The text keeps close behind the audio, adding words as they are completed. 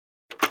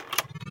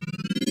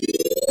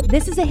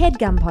This is a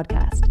HeadGum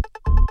podcast.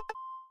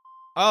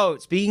 Oh,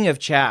 speaking of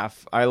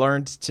chaff, I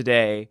learned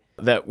today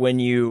that when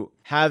you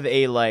have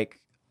a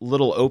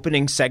little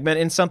opening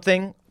segment in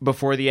something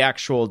before the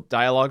actual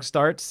dialogue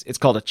starts, it's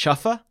called a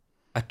chuffa.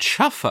 A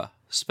chuffa?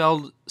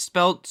 Spell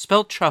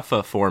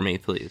chuffa for me,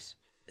 please.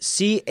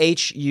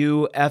 Chuffah.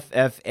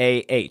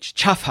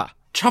 Chuffa.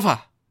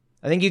 Chuffa.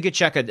 I think you could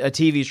check a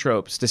TV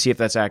Tropes to see if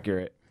that's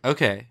accurate.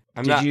 Okay.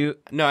 I'm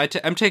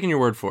taking your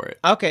word for it.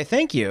 Okay,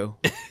 thank you.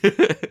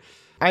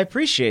 I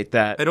appreciate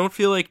that. I don't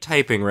feel like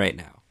typing right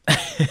now.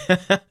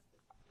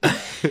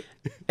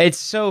 It's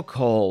so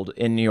cold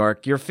in New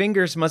York. Your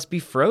fingers must be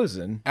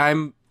frozen.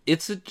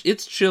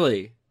 It's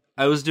chilly.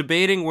 I was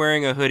debating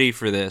wearing a hoodie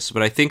for this,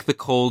 but I think the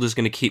cold is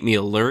going to keep me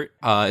alert.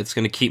 It's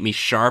going to keep me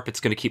sharp.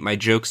 It's going to keep my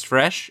jokes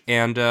fresh.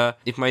 And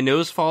if my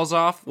nose falls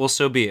off, well,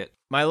 so be it.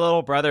 My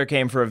little brother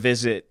came for a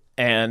visit,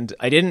 and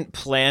I didn't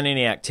plan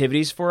any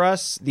activities for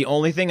us. The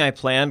only thing I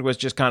planned was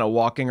just kind of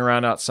walking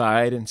around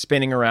outside and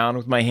spinning around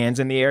with my hands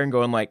in the air and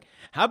going like,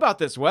 how about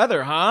this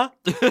weather, huh?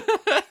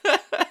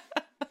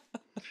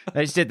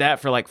 I just did that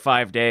for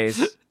 5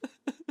 days.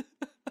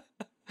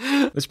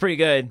 It was pretty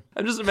good.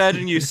 I'm just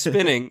imagining you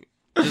spinning,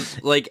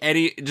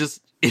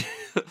 just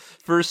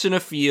first in a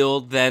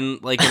field, then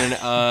in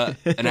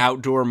an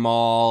outdoor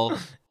mall,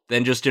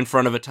 then just in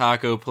front of a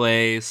taco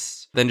place,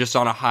 then just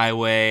on a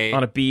highway,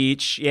 on a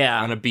beach,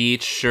 yeah, on a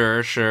beach,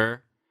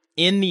 sure.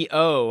 In the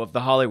O of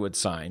the Hollywood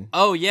sign.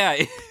 Oh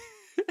yeah.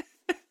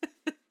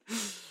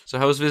 So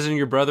how was visiting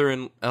your brother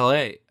in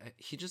L.A.?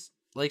 He just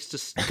likes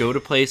to go to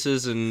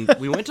places, and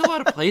we went to a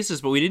lot of places,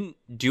 but we didn't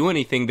do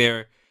anything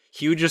there.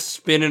 He would just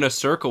spin in a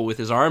circle with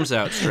his arms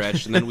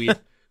outstretched, and then we'd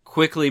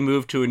quickly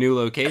move to a new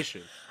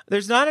location.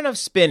 There's not enough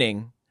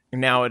spinning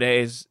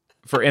nowadays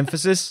for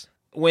emphasis.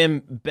 When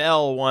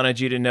Belle wanted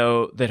you to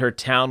know that her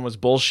town was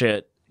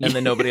bullshit and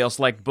that nobody else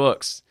liked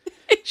books,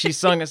 she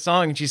sung a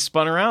song and she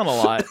spun around a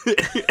lot.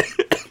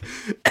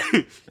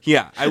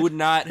 Yeah, I would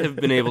not have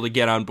been able to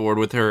get on board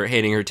with her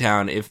hating her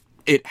town if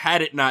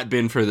had it not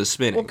been for the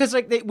spinning. Well, because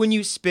when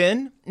you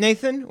spin,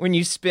 Nathan,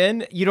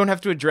 you don't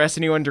have to address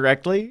anyone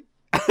directly.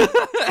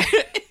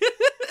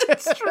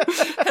 It's true.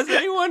 Has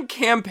anyone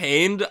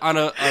campaigned on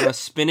a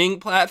spinning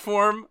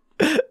platform?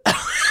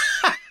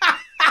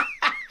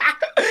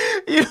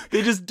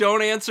 They just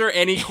don't answer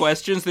any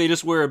questions. They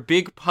just wear a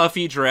big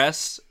puffy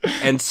dress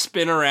and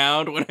spin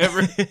around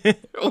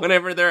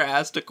whenever they're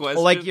asked a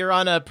question. Like you're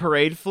on a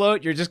parade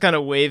float, you're just kind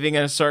of waving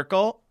in a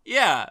circle.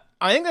 Yeah.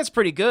 I think that's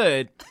pretty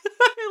good.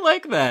 I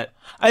like that.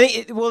 I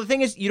think, the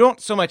thing is, you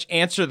don't so much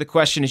answer the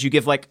question as you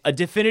give a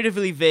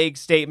definitively vague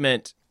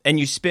statement and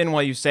you spin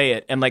while you say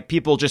it, and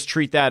people just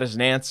treat that as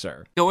an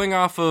answer. Going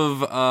off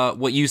of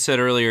what you said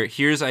earlier,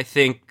 here's, I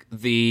think,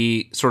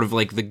 the sort of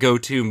the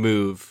go-to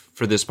move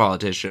for this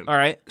politician. All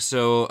right.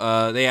 So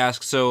they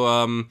ask,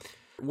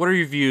 what are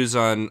your views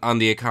on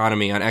the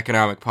economy, on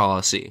economic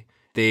policy?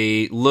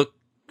 They look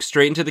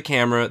straight into the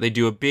camera, they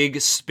do a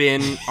big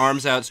spin,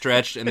 arms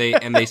outstretched, and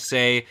they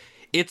say,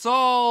 it's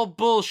all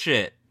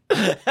bullshit.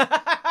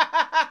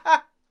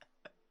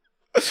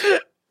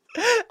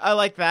 I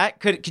like that.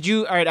 Could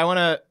you? All right, I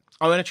want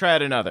to try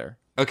out another.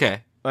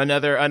 Okay.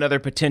 Another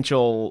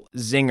potential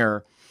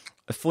zinger,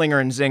 flinger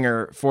and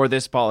zinger for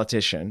this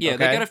politician. Yeah,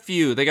 okay? They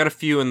got a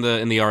few in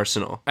the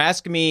arsenal.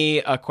 Ask me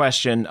a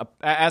question.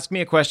 Ask me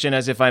a question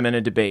as if I'm in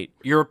a debate.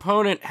 Your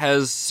opponent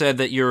has said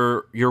that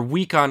you're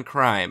weak on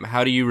crime.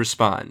 How do you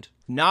respond?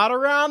 Not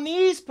around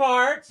these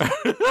parts.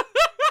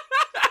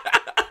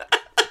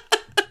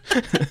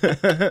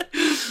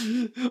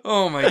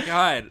 Oh my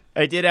god!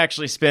 I did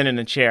actually spin in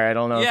a chair. I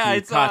don't know if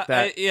you caught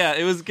that.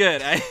 It was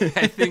good. I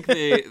think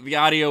the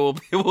audio will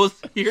be able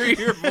to hear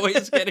your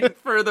voice getting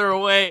further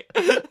away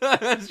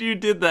as you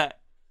did that.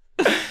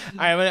 All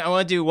right, I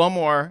want to do one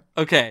more.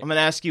 Okay. I'm going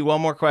to ask you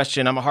one more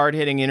question. I'm a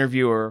hard-hitting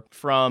interviewer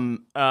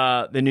from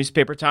the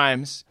newspaper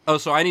Times. Oh,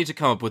 so I need to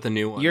come up with a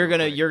new one. You're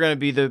gonna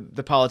be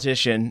the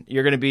politician.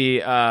 You're gonna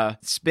be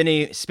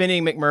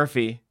spinning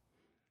McMurphy.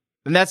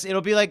 And it'll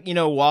be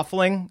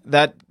waffling,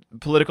 that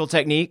political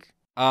technique.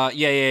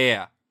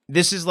 Yeah.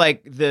 This is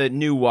the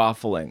new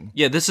waffling.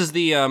 Yeah, this is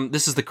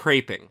the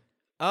craping.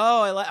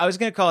 Oh, I was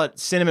going to call it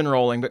cinnamon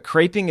rolling, but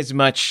craping is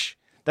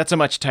that's a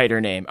much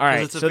tighter name. All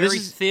right. It's a very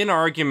thin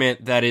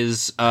argument that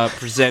is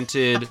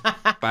presented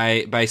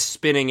by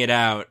spinning it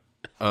out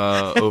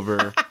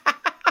over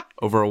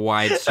a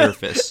wide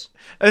surface.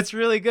 That's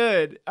really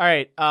good. All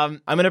right. I'm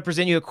going to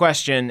present you a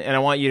question, and I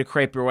want you to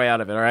crepe your way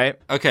out of it, all right?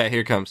 Okay, here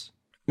it comes.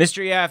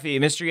 Mr.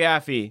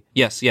 Yaffe.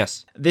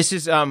 Yes. This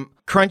is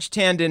Crunch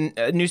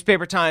Tandon,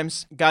 Newspaper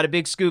Times. Got a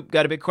big scoop,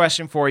 got a big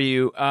question for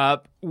you.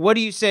 What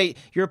do you say?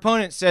 Your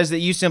opponent says that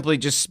you simply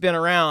just spin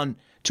around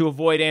to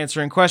avoid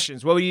answering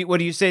questions. What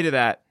do you say to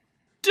that?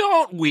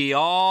 Don't we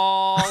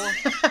all?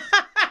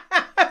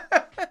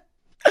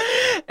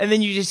 And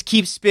then you just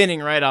keep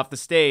spinning right off the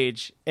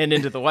stage and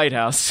into the White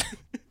House.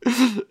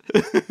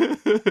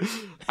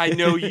 I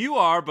know you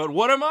are, but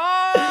what am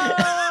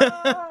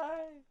I?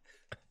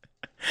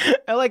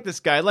 I like this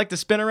guy. I'd like to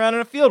spin around in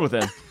a field with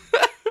him.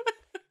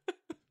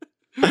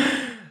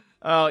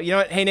 Oh, you know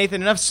what? Hey,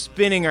 Nathan, enough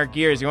spinning our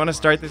gears. You want to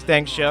start this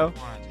dang show?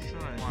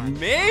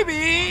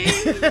 Maybe.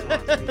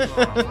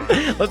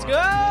 Let's go!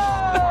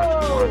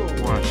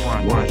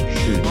 What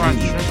should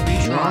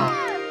we draw?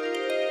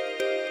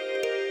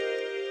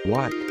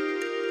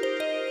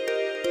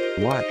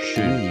 What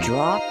should we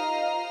draw?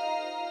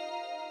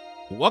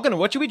 Welcome to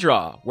What Should We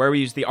Draw, where we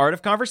use the art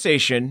of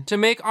conversation. To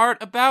make art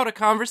about a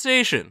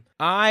conversation.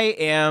 I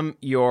am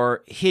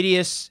your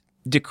hideous,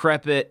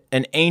 decrepit,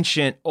 and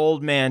ancient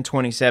old man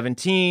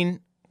 2017,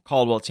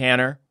 Caldwell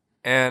Tanner.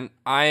 And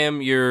I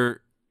am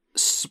your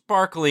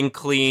sparkling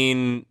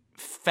clean,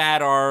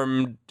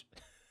 fat-armed,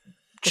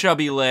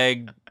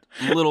 chubby-legged,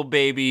 little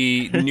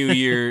baby New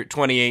Year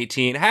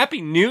 2018.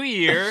 Happy New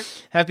Year!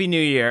 Happy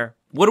New Year.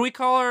 What do we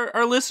call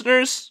our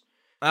listeners?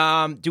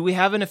 Do we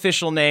have an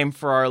official name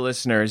for our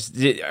listeners?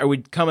 Are we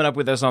coming up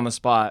with this on the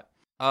spot?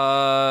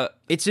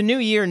 It's a new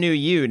year, new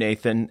you,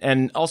 Nathan,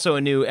 and also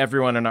a new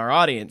everyone in our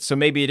audience, so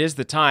maybe it is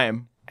the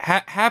time.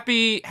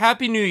 Happy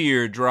New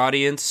Year,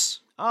 Drawdience.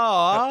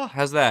 Aw.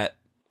 How's that?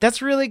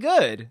 That's really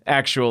good,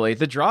 actually.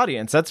 The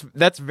Drawdience.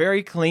 That's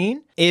very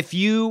clean. If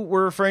you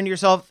were referring to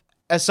yourself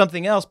as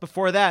something else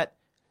before that,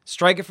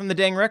 strike it from the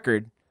dang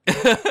record.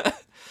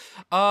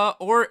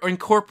 Or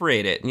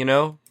incorporate it, you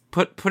know?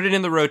 Put it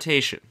in the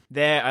rotation.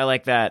 There, I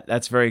like that.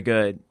 That's very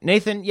good.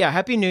 Nathan, yeah,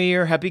 Happy New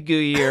Year, Happy Goo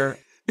Year.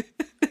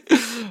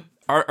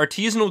 Our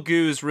artisanal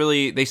goos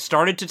really, they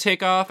started to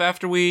take off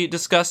after we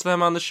discussed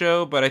them on the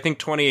show, but I think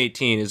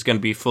 2018 is going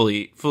to be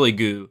fully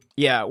goo.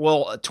 Yeah,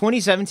 well,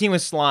 2017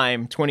 was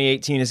slime,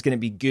 2018 is going to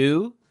be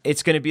goo.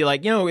 It's going to be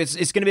like,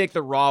 it's going to be like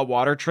the raw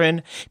water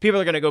trend.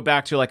 People are going to go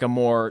back to like a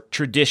more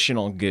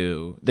traditional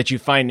goo that you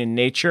find in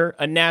nature,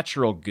 a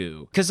natural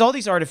goo. Because all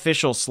these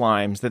artificial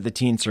slimes that the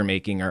teens are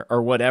making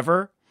are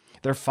whatever.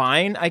 They're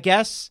fine, I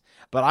guess.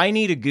 But I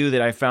need a goo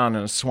that I found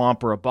in a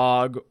swamp or a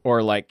bog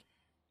or like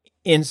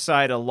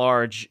inside a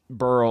large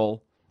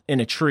burrow in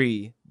a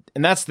tree.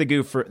 And that's the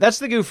goo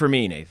for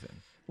me,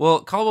 Nathan. Well,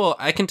 Caldwell,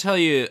 I can tell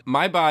you,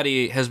 my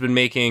body has been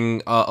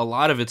making a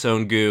lot of its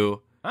own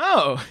goo.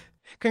 Oh,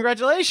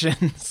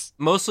 congratulations.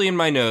 Mostly in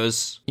my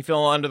nose. You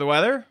feeling under the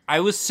weather?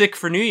 I was sick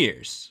for New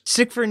Year's.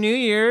 Sick for New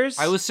Year's?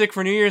 I was sick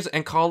for New Year's,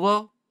 and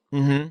Caldwell,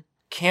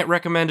 can't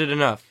recommend it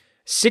enough.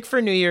 Sick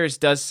for New Year's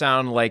does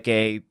sound like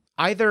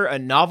either a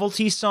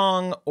novelty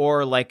song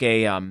or like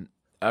a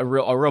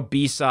real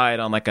B-side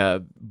on like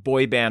a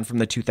boy band from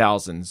the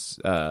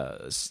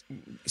 2000s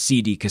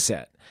CD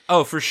cassette.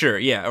 Oh, for sure,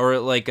 yeah, or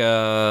like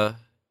a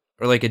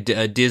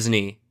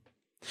Disney.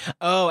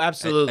 Oh,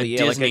 absolutely. A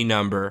Disney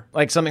number.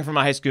 Like something from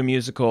a High School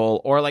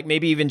Musical, or like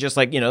maybe even just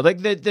like,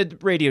 like the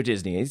Radio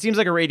Disney. It seems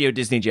like a Radio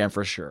Disney jam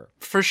for sure.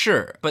 For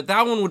sure. But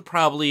that one would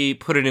probably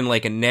put it in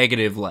like a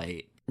negative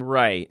light.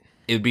 Right.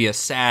 It would be a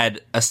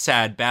sad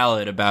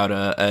ballad about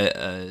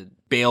a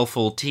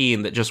baleful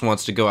teen that just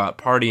wants to go out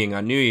partying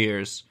on New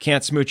Year's.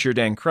 Can't smooch your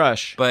dang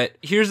crush. But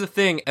here's the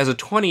thing, as a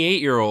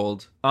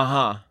 28-year-old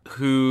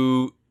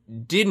who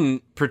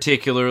didn't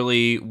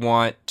particularly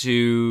want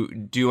to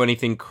do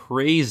anything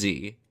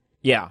crazy.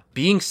 Yeah.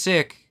 Being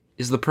sick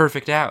is the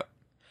perfect out.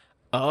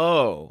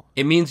 Oh.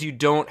 It means you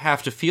don't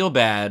have to feel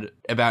bad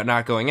about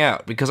not going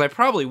out, because I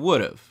probably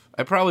would have.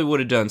 I probably would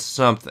have done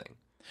something.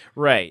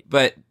 Right.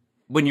 But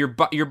when your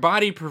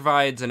body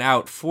provides an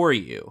out for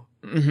you,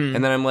 and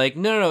then I'm like,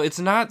 no, it's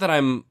not that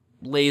I'm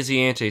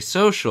lazy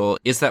antisocial,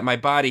 it's that my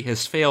body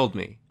has failed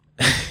me.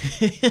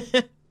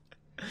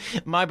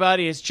 My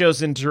body has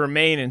chosen to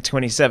remain in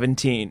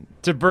 2017,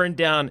 to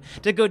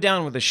go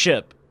down with a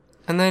ship.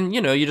 And then,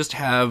 you just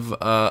have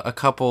a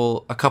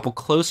couple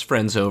close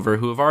friends over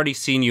who have already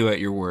seen you at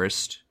your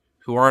worst,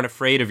 who aren't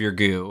afraid of your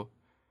goo.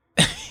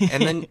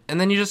 and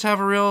then you just have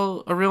a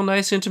real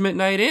nice intimate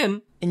night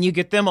in. And you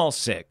get them all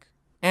sick.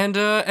 And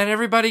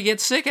everybody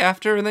gets sick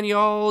after, and then you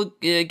all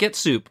get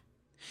soup.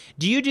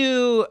 Do you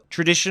do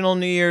traditional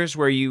New Year's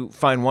where you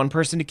find one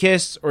person to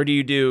kiss, or do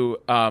you do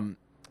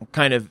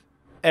kind of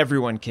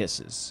everyone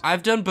kisses?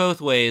 I've done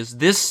both ways.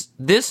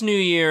 This New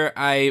Year,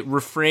 I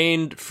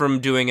refrained from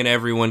doing an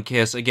everyone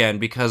kiss again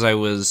because I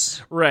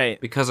was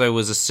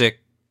a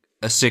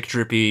sick,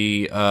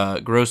 drippy,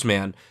 gross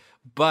man.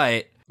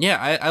 But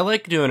yeah, I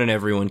like doing an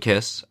everyone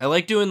kiss. I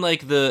like doing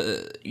like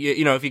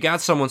if you got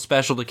someone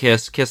special to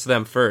kiss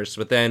them first,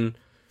 but then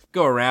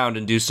go around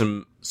and do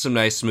some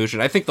nice smooching.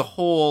 I think the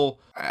whole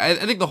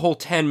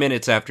 10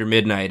 minutes after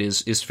midnight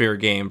is fair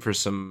game for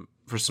some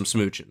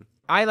smooching.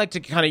 I like to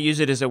kind of use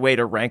it as a way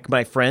to rank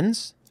my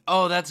friends.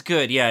 Oh, that's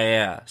good.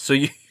 Yeah. So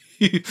you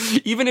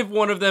even if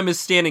one of them is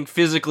standing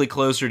physically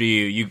closer to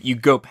you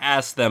go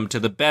past them to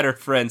the better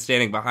friend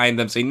standing behind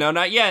them, saying, no,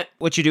 not yet.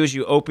 What you do is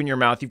you open your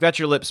mouth, you've got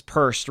your lips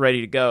pursed,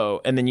 ready to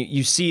go, and then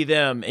you see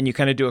them, and you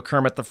kind of do a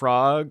Kermit the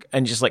Frog,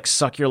 and just like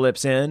suck your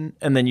lips in,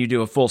 and then you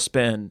do a full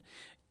spin,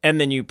 and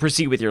then you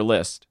proceed with your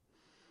list.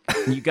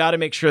 You got to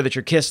make sure that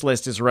your kiss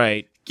list is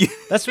right.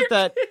 That's what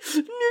that...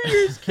 New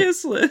Year's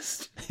kiss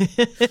list.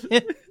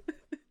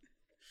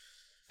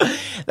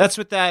 That's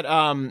what that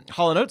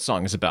Hall & Oates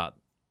song is about.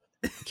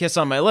 kiss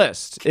on my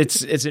list.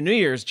 It's a New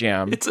Year's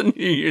jam. It's a New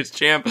Year's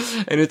jam,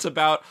 and it's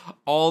about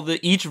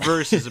each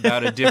verse is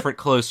about a different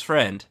close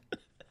friend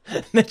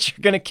that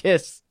you're gonna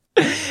kiss,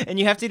 and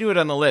you have to do it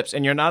on the lips,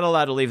 and you're not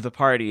allowed to leave the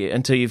party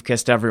until you've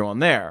kissed everyone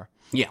there.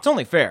 Yeah, it's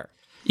only fair.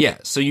 Yeah,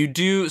 so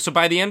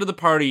by the end of the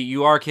party,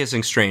 you are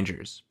kissing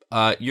strangers.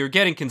 You're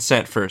getting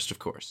consent first, of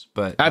course,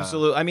 but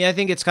absolutely. I mean, I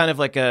think it's kind of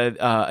like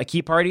a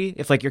key party.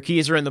 If like your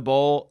keys are in the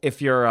bowl,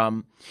 if your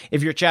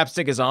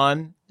chapstick is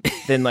on,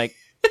 then like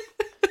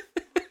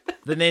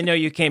then they know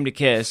you came to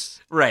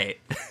kiss, right?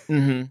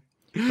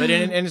 Mm-hmm. But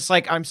and it's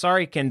like, I'm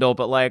sorry, Kendall,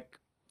 but like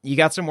you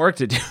got some work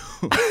to do.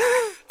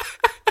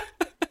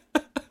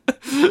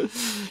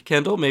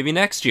 Kendall, maybe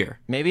next year.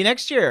 Maybe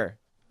next year.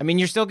 I mean,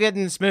 you're still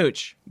getting the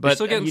smooch, but you're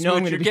still getting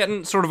smooch. You're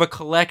getting sort of a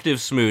collective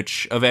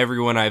smooch of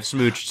everyone I've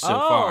smooched so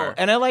far.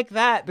 And I like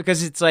that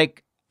because it's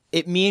like,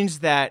 it means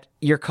that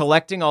you're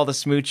collecting all the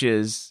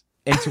smooches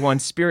into one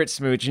spirit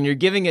smooch, and you're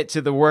giving it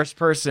to the worst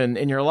person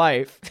in your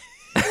life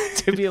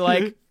to be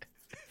like,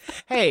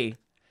 hey,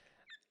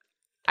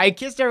 I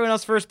kissed everyone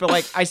else first, but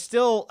like, I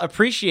still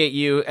appreciate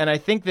you, and I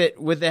think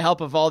that with the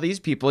help of all these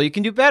people, you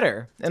can do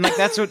better. And like,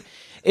 that's what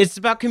it's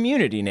about,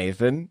 community,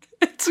 Nathan.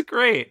 That's a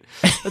great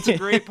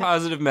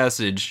positive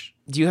message.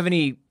 Do you have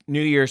any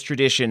New Year's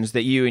traditions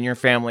that you and your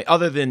family,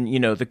 other than,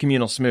 the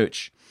communal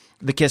smooch,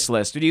 the kiss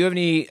list, do you have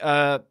any,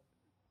 I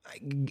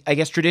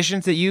guess,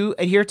 traditions that you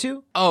adhere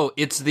to? Oh,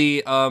 it's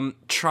the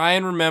try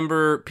and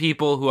remember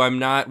people who I'm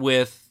not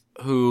with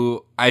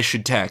who I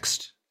should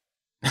text.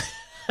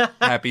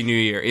 Happy New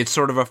Year. It's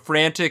sort of a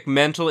frantic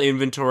mental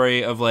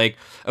inventory of like,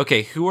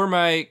 okay, who are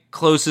my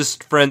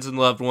closest friends and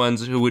loved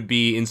ones who would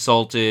be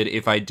insulted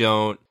if I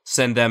don't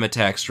send them a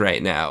text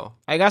right now?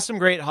 I got some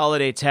great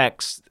holiday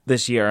texts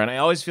this year, and I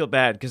always feel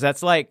bad because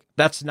that's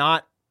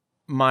not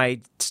my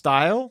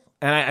style,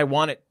 and I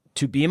want it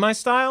to be my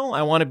style.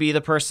 I want to be the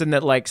person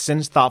that like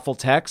sends thoughtful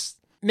texts.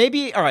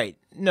 Maybe I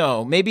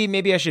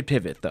should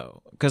pivot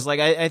though, because like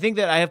I think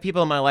that I have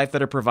people in my life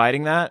that are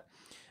providing that.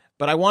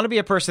 But I want to be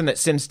a person that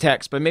sends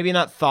texts, but maybe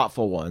not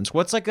thoughtful ones.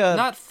 What's like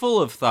not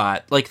full of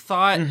thought, like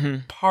thought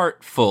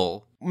part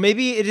full.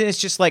 Maybe it is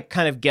just like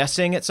kind of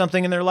guessing at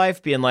something in their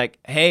life, being like,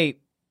 hey,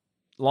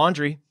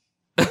 laundry.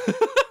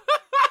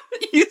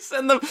 You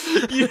send them...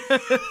 Dude,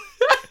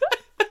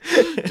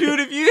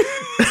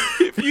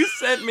 if you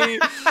sent me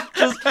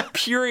just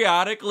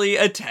periodically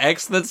a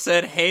text that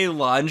said, hey,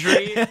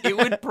 laundry,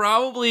 you'd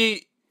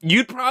probably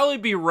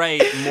be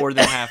right more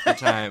than half the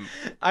time.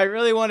 I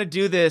really want to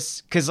do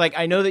this because, like,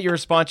 I know that your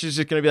response is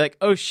just going to be like,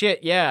 oh,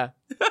 shit, yeah.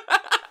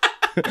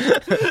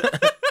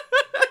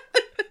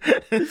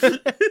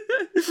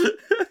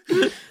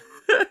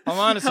 I'm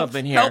on to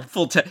something here.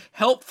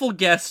 Helpful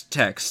guest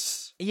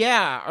texts.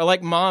 Yeah, or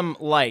like mom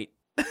light.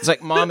 It's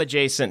like mom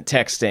adjacent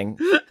texting.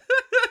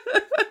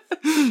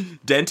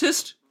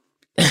 Dentist?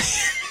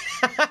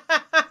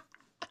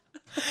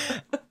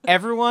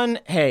 Everyone,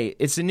 hey,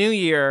 it's a new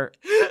year.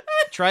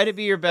 Try to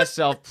be your best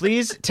self.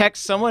 Please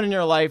text someone in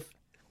your life,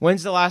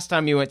 when's the last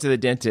time you went to the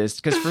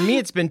dentist? Because for me,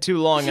 it's been too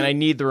long and I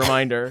need the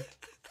reminder.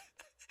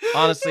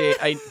 Honestly,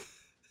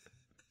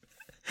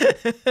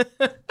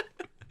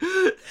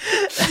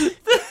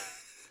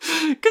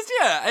 Because,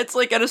 yeah, it's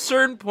like at a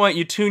certain point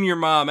you tune your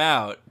mom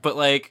out. But,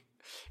 like,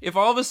 if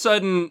all of a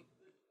sudden,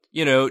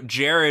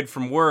 Jared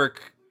from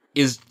work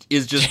is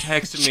just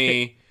texting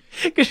me.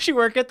 Because you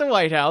work at the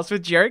White House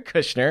with Jared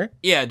Kushner.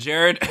 Yeah,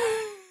 Jared.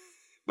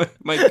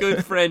 My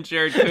good friend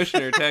Jared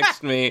Kushner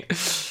texts me,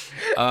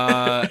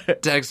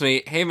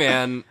 hey,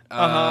 man,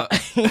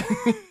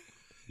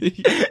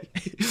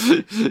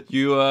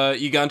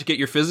 you gone to get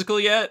your physical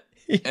yet?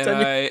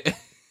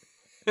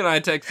 And I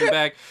text him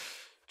back,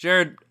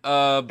 Jared,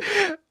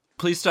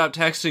 please stop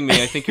texting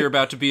me. I think you're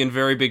about to be in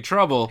very big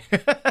trouble.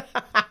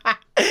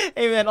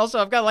 Hey, man, also,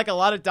 I've got like a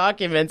lot of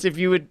documents if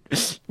you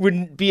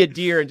wouldn't be a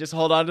dear and just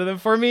hold on to them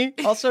for me.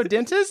 Also,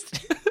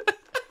 dentist?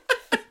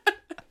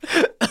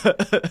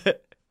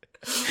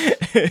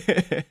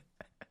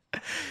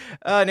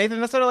 Nathan,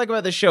 that's what I like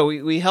about the show.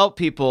 We help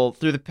people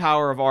through the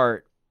power of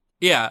art.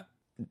 Yeah.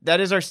 That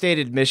is our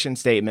stated mission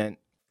statement.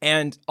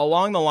 And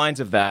along the lines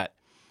of that,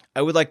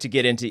 I would like to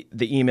get into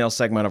the email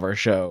segment of our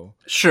show.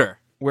 Sure.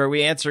 Where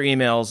we answer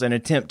emails and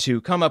attempt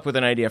to come up with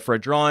an idea for a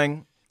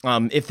drawing.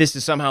 If this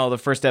is somehow the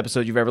first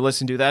episode you've ever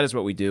listened to, that is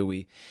what we do.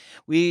 We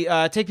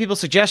take people's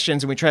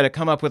suggestions and we try to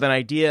come up with an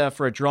idea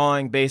for a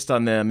drawing based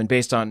on them and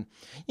based on,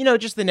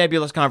 just the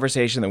nebulous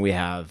conversation that we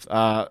have.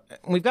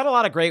 We've got a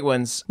lot of great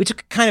ones. We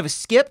took kind of a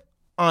skip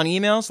on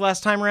emails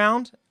last time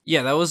around.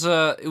 Yeah, that was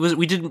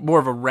we did more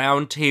of a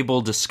round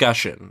table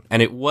discussion,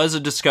 and it was a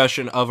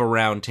discussion of a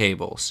round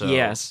table. So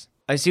yes,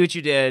 I see what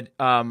you did.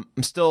 I'm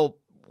still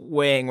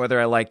weighing whether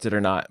I liked it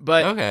or not,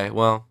 but okay,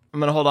 well, I'm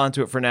gonna hold on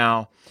to it for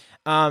now.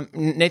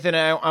 Nathan,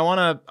 I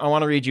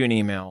wanna read you an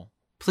email.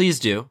 Please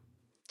do.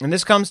 And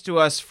this comes to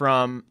us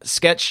from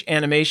Sketch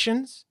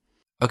Animations.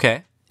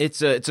 Okay,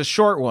 it's a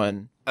short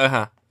one.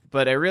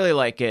 But I really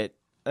like it.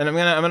 And I'm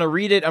gonna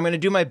read it. I'm gonna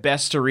do my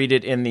best to read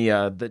it in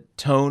the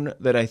tone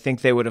that I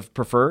think they would have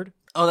preferred.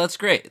 Oh, that's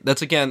great.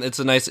 That's again, it's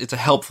a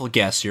helpful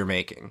guess you're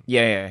making.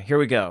 Yeah, here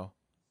we go.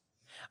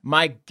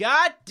 My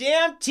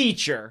goddamn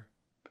teacher.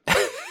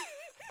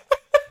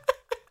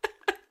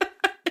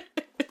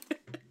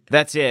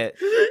 That's it.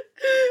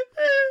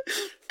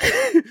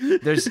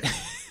 There's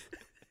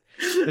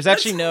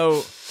actually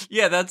no.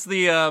 Yeah, that's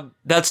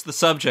the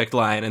subject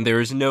line, and there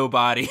is no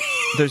body.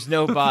 There's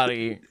no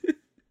body.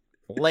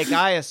 Like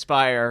I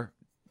aspire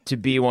to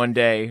be one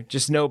day,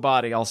 just no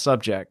body, all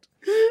subject.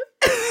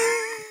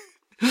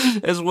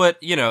 As what,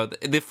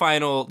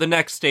 the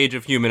next stage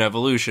of human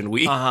evolution,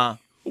 we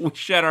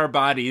shed our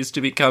bodies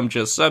to become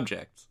just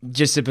subjects.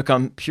 Just to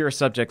become pure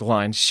subject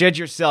line. Shed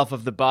yourself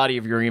of the body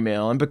of your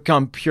email and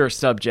become pure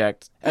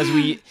subject as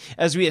we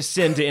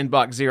ascend to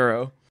inbox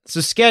 0. So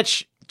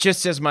Sketch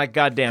just says my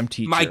goddamn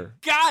teacher. My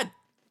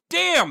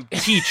goddamn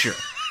teacher.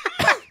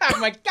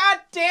 My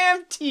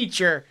goddamn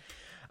teacher.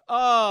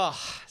 Oh,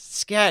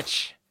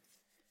 Sketch.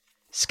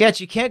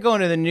 Sketch, you can't go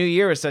into the new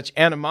year with such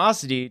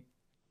animosity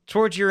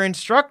towards your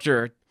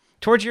instructor,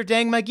 towards your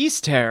dang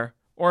magister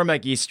or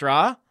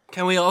magistra.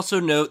 Can we also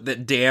note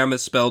that damn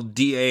is spelled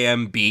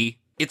D-A-M-B?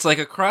 It's like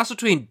a cross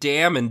between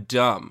damn and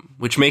dumb,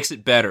 which makes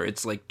it better.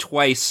 It's like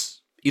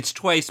twice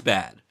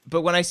bad.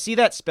 But when I see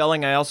that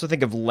spelling, I also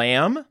think of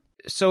lamb.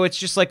 So it's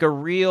just like a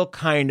real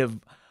kind of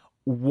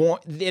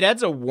it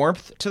adds a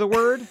warmth to the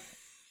word.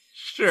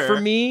 Sure.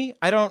 For me,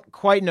 I don't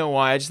quite know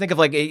why. I just think of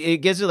like it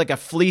gives it like a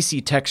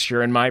fleecy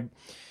texture in my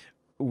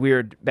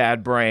weird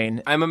bad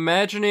brain. I'm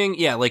imagining,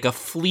 like a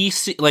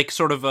fleecy, like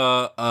sort of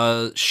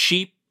a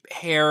sheep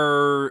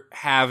hair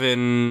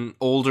having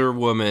older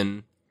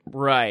woman,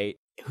 right?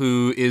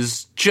 Who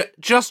is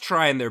just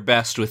trying their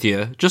best with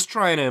you, just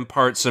trying to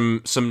impart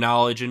some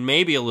knowledge and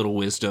maybe a little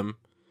wisdom,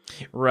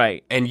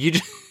 right? And you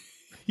just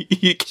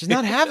she's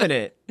not having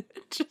it.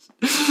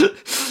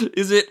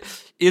 Is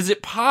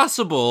it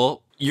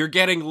possible you're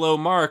getting low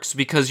marks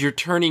because you're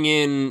turning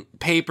in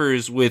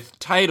papers with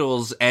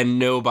titles and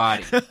no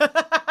body?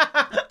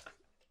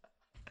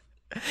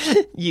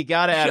 You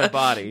gotta add a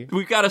body.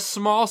 We've got a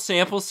small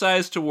sample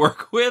size to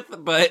work with,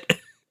 but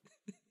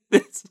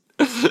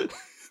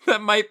that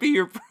might be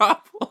your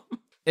problem.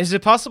 Is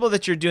it possible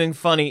that you're doing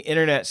funny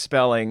internet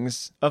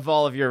spellings of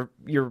all of your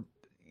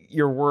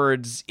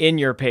words in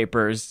your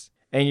papers,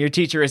 and your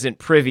teacher isn't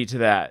privy to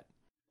that?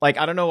 Like,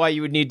 I don't know why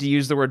you would need to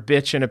use the word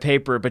bitch in a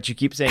paper, but you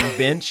keep saying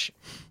bench,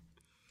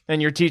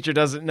 and your teacher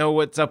doesn't know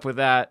what's up with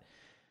that.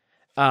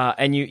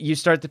 And you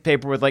start the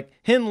paper with like,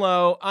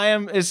 Hinlow, I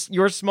am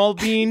your small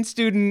bean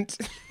student.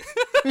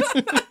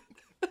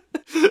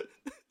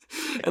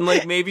 And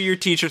like maybe your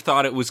teacher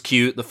thought it was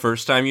cute the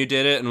first time you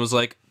did it and was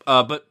like,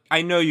 but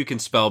I know you can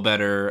spell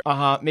better.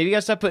 Maybe you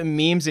gotta stop putting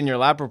memes in your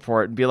lab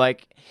report and be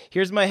like,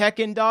 here's my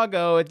heckin'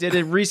 doggo. It did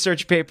a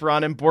research paper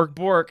on him, bork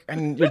bork.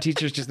 And your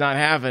teacher's just not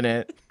having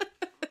it.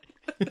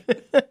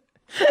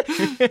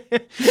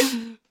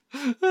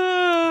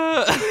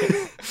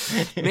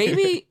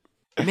 Maybe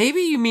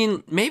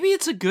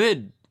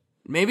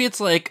it's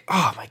like,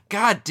 oh my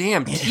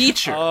goddamn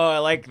teacher. Oh, I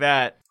like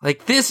that.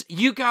 Like this,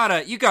 you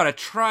gotta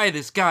try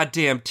this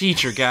goddamn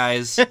teacher,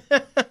 guys.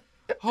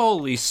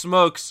 Holy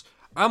smokes.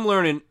 I'm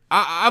learning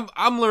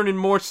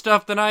more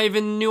stuff than I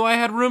even knew I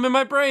had room in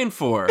my brain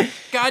for.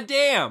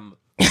 Goddamn.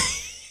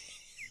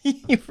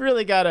 You've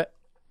really gotta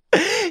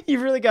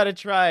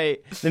try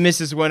the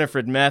Mrs.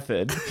 Winifred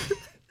method.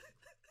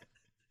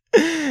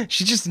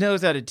 She just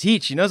knows how to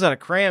teach. She knows how to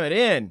cram it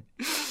in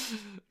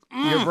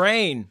your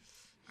brain.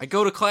 I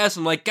go to class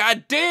and I'm like,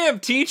 God damn,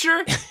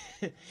 teacher.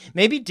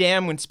 Maybe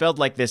damn when spelled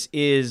like this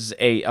is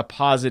a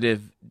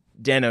positive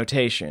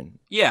denotation.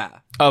 Yeah.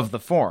 Of the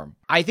form.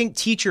 I think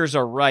teachers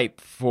are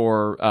ripe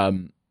for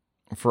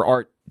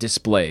art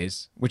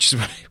displays, which is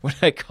what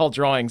I call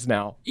drawings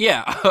now.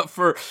 Yeah,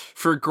 for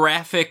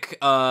graphic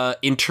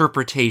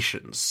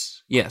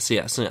interpretations. Yes.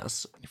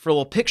 For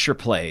little picture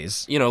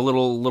plays.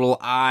 Little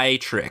eye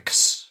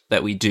tricks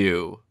that we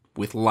do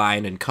with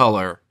line and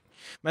color.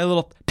 My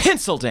little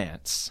pencil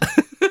dance.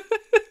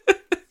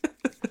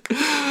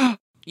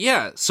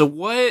 Yeah, so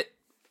what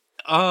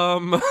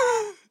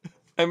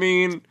I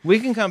mean, we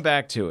can come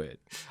back to it.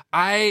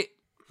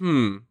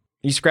 You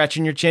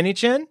scratching your chinny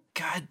chin?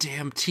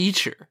 Goddamn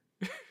teacher.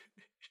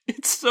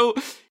 It's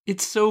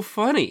so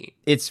funny.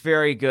 It's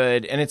very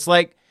good. And it's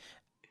like,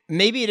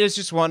 maybe it is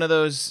just one of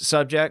those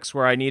subjects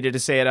where I needed to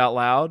say it out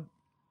loud.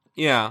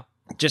 Yeah.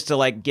 Just to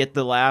like get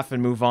the laugh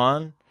and move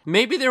on.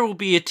 Maybe there will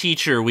be a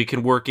teacher we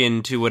can work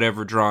into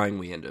whatever drawing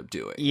we end up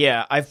doing.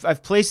 Yeah,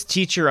 I've placed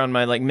teacher on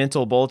my like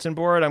mental bulletin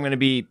board. I'm going to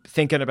be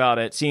thinking about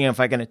it, seeing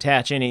if I can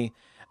attach any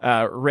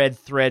red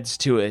threads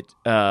to it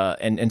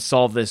and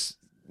solve this,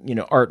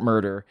 art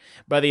murder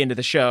by the end of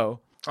the show.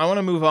 I want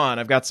to move on.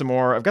 I've got some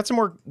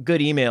more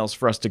good emails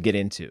for us to get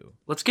into.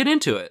 Let's get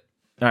into it.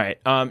 All right,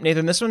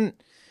 Nathan. This one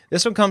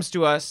comes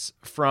to us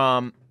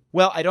from.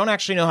 Well, I don't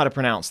actually know how to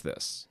pronounce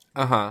this.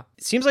 It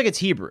seems like it's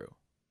Hebrew.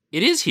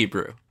 It is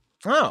Hebrew.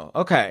 Oh,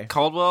 okay.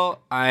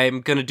 Caldwell,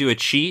 I'm going to do a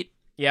cheat.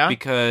 Yeah?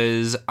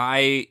 Because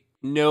I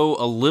know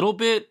a little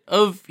bit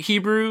of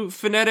Hebrew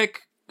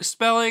phonetic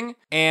spelling,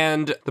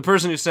 and the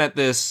person who sent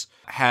this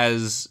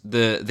has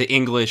the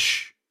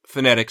English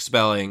phonetic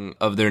spelling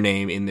of their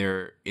name in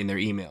their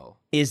email.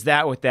 Is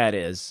that what that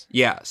is?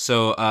 Yeah.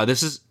 So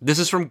this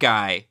is from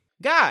Guy.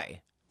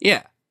 Guy.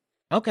 Yeah.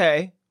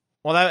 Okay.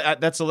 Well,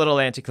 that's a little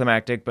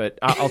anticlimactic, but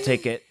I'll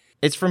take it.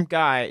 It's from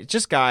Guy.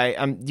 Just Guy.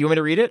 Do you want me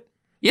to read it?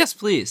 Yes,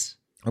 please.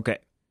 Okay.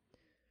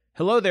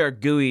 Hello there,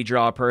 gooey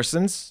draw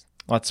persons.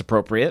 Well, that's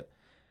appropriate.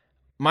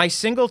 My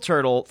single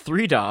turtle,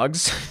 3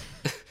 dogs.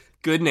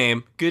 Good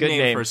name. Good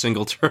name for a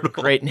single turtle.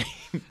 Great name.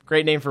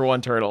 Great name for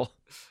one turtle.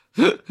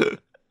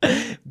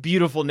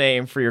 Beautiful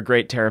name for your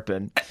great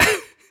terrapin.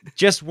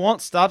 Just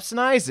won't stop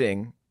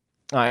sneezing.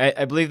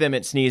 I believe they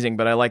meant sneezing,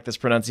 but I like this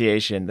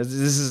pronunciation. This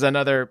is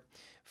another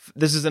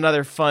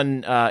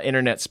fun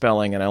internet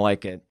spelling, and I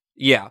like it.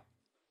 Yeah.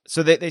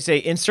 So they say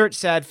insert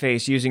sad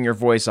face using your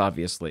voice,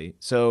 obviously.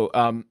 So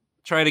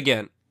try it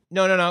again.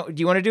 No. Do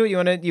you want to do it? You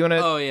want to?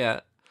 Oh yeah.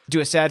 Do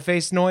a sad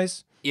face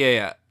noise?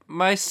 Yeah.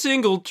 My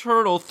single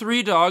turtle,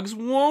 3 dogs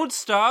won't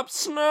stop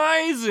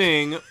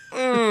sneezing.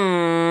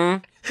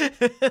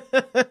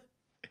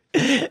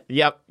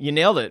 Yep, you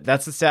nailed it.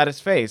 That's the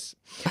saddest face.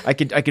 I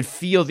could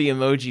feel the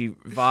emoji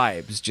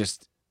vibes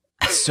just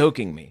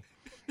soaking me.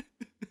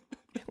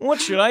 What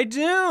should I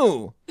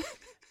do?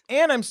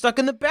 And I'm stuck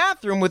in the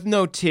bathroom with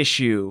no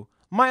tissue.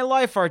 My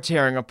life are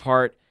tearing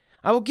apart.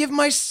 I will give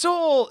my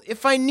soul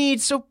if I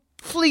need, so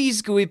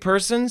please, gooey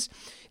persons,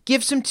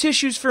 give some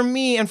tissues for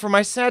me and for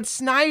my sad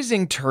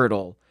sneezing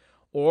turtle.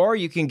 Or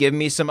you can give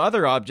me some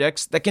other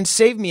objects that can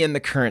save me in the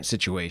current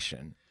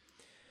situation.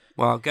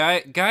 Well,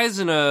 guy's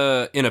in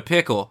a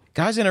pickle.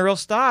 Guy's in a real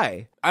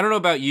sty. I don't know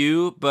about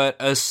you, but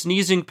a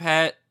sneezing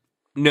pet,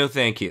 no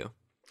thank you.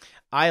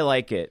 I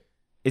like it.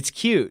 It's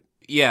cute.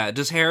 Yeah,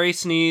 does Harry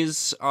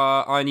sneeze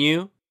on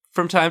you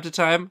from time to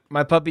time?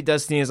 My puppy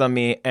does sneeze on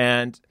me,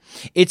 and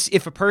it's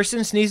if a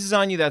person sneezes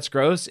on you, that's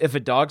gross. If a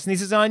dog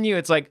sneezes on you,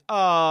 it's like,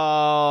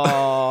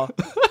 oh,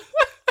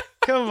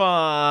 come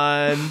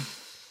on.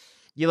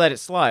 You let it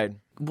slide.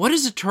 What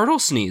does a turtle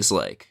sneeze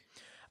like?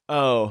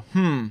 Oh,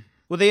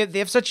 Well, they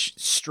have such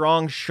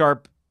strong,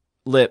 sharp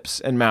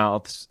lips and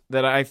mouths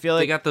that I feel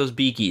like they got those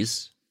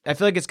beakies. I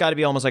feel like it's got to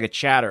be almost like a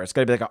chatter. It's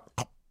got to be like a.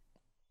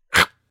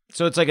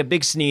 So it's like a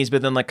big sneeze,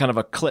 but then like kind of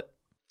a clip.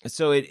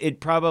 So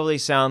it probably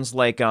sounds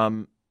like I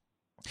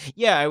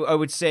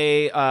would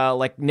say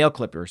like nail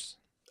clippers.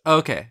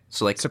 Okay,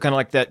 so kind of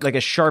like that, like a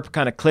sharp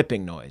kind of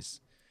clipping noise,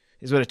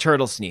 is what a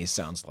turtle sneeze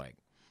sounds like.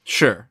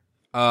 Sure.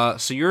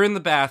 So you're in the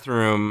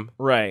bathroom,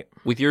 right,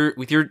 with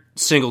your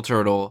single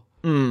turtle.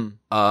 And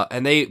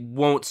they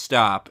won't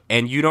stop,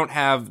 and you don't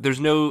have there's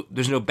no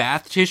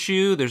bath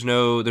tissue, there's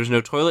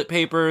no toilet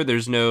paper,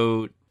 there's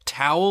no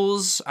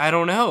towels. I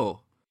don't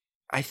know.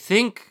 I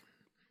think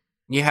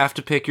you have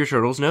to pick your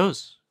turtle's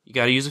nose. You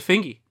got to use a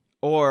fingy.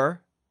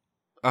 Or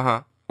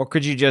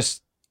could you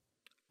just,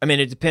 I mean,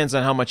 it depends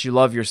on how much you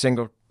love your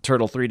single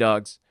turtle, 3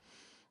 dogs.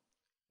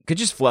 Could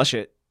just flush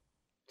it.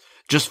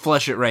 Just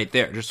flush it right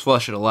there. Just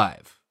flush it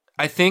alive.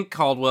 I think,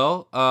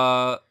 Caldwell,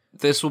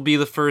 this will be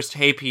the first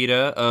Hey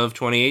PETA of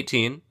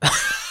 2018.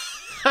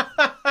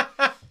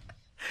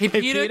 Hey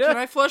PETA, can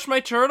I flush my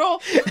turtle?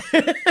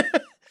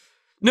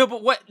 No,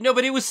 but what? No,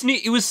 but it was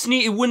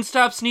it wouldn't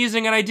stop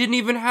sneezing, and I didn't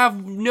even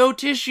have no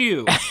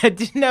tissue. I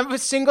didn't have a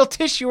single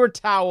tissue or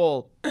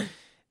towel.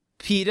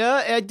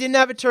 PETA, I didn't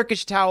have a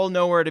Turkish towel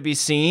nowhere to be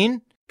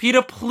seen.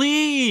 PETA,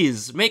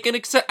 please make an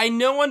except. I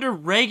know under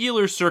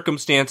regular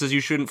circumstances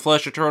you shouldn't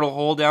flush a turtle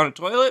hole down a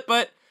toilet,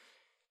 but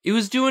it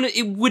was doing it.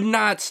 It would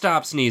not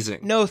stop sneezing.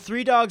 No,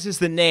 3 dogs is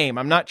the name.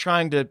 I'm not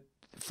trying to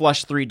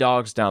flush 3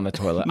 dogs down the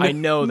toilet. I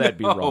know that'd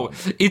be wrong.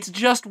 It's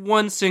just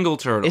one single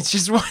turtle. It's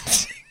just one.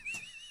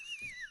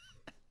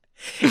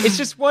 It's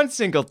just one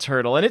single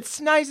turtle, and it's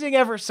sneezing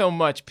ever so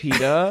much,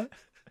 PETA.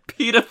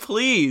 PETA,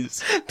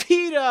 please.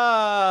 PETA!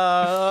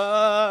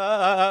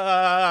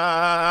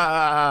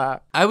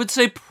 I would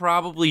say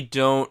probably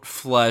don't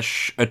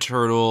flush a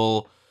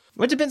turtle.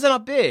 Well, it depends on how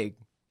big.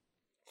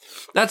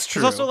 That's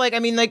true. It's also like, I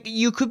mean, like,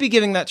 you could be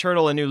giving that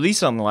turtle a new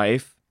lease on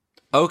life.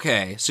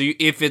 Okay, so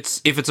if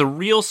it's a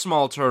real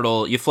small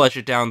turtle, you flush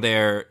it down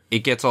there, it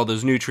gets all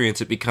those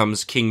nutrients, it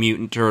becomes King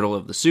Mutant Turtle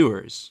of the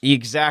sewers.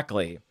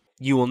 Exactly.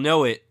 You will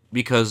know it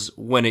because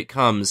when it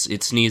comes,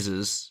 it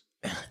sneezes.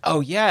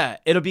 Oh, yeah.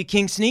 It'll be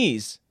King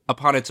Sneeze.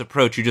 Upon its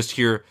approach, you just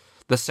hear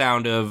the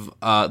sound of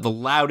the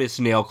loudest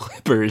nail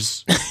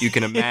clippers you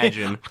can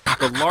imagine.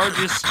 The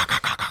largest,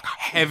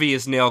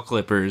 heaviest nail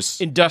clippers.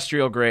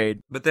 Industrial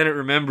grade. But then it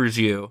remembers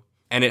you,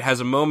 and it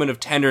has a moment of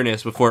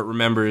tenderness before it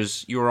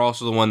remembers you were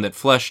also the one that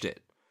flushed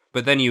it.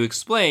 But then you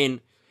explain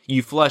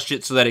you flushed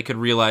it so that it could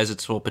realize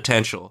its full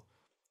potential.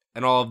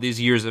 And all of these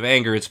years of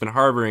anger it's been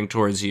harboring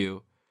towards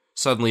you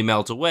suddenly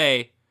melt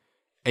away,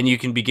 and you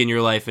can begin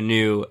your life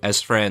anew as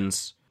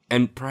friends.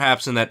 And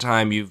perhaps in that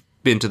time you've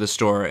been to the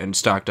store and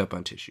stocked up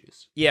on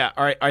tissues. Yeah,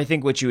 all right. I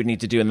think what you would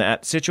need to do in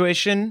that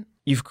situation,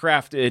 you've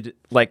crafted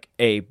like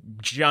a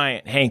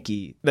giant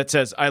hanky that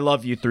says, I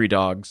love you, 3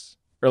 dogs.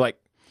 Or like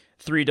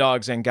 3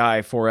 dogs and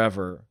Guy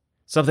forever.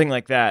 Something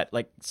like that,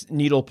 like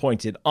needle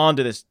pointed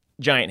onto this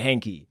giant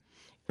hanky.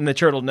 And the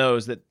turtle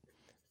knows that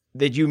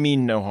that you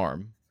mean no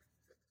harm.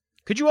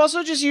 Could you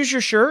also just use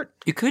your shirt?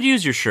 You could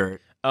use your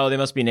shirt. Oh, they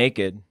must be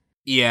naked.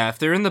 Yeah, if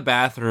they're in the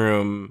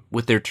bathroom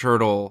with their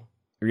turtle,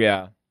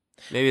 Yeah.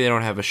 maybe they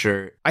don't have a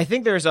shirt. I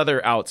think there's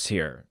other outs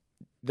here.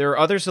 There are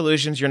other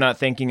solutions you're not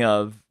thinking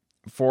of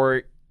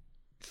for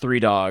 3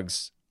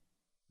 dogs,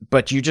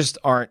 but you just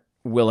aren't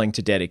willing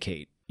to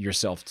dedicate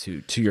yourself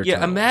to your Yeah,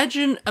 turtle.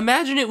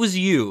 imagine it was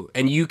you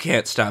and you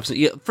can't stop. So,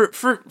 yeah,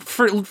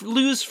 for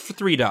lose for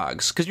 3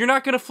 dogs because you're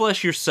not going to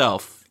flush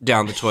yourself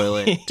down the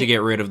toilet to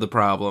get rid of the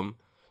problem.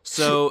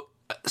 So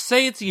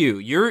say it's you.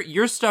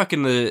 You're stuck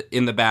in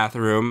the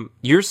bathroom.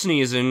 You're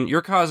sneezing.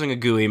 You're causing a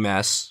gooey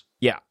mess.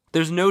 Yeah.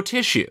 There's no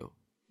tissue.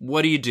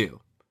 What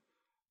do?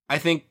 I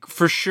think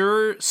for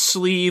sure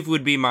sleeve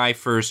would be my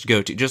first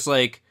go-to. Just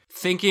like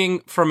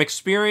thinking from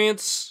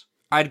experience,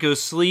 I'd go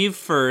sleeve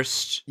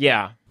first.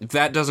 Yeah. If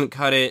that doesn't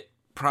cut it,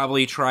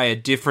 probably try a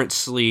different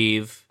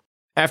sleeve.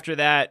 After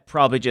that,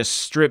 probably just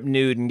strip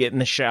nude and get in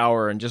the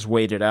shower and just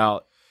wait it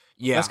out.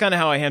 Yeah. That's kind of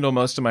how I handle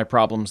most of my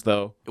problems,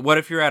 though. What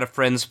if you're at a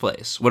friend's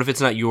place? What if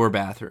it's not your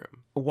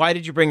bathroom? Why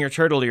did you bring your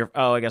turtle to your...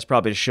 Oh, I guess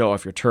probably to show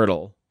off your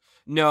turtle.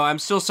 No, I'm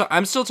still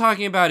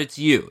talking about it's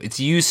you. It's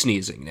you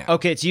sneezing now.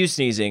 Okay, it's you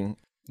sneezing.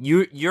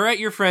 You're at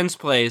your friend's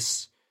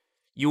place.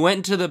 You went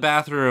into the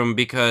bathroom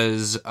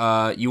because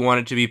you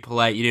wanted to be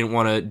polite. You didn't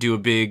want to do a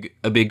big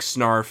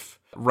snarf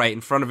right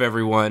in front of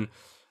everyone.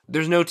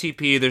 There's no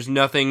TP. There's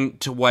nothing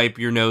to wipe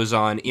your nose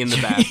on in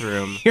the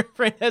bathroom. Your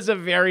friend has a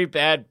very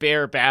bad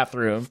bare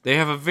bathroom. They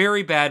have a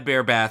very bad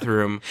bare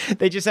bathroom.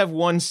 They just have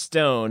one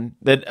stone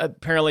that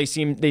apparently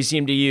they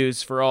seem to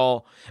use for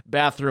all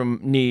bathroom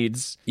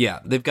needs. Yeah,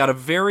 they've got a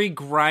very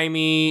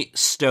grimy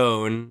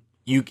stone.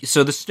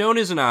 So the stone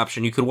is an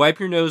option. You could wipe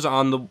your nose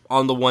on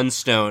the one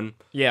stone.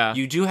 Yeah.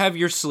 You do have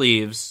your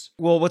sleeves.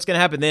 Well, what's going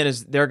to happen then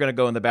is they're going to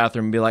go in the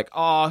bathroom and be like,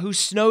 "Aw, who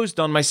snoozed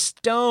on my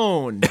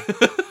stone?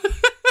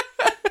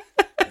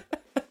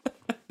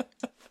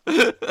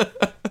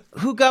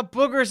 Who got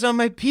boogers on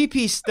my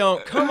pee-pee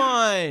stone? Come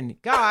on,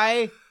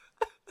 guy."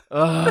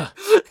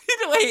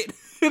 Wait,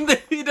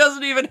 he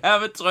doesn't even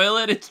have a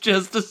toilet. It's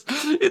just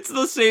it's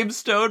the same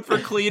stone for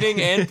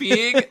cleaning and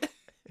peeing.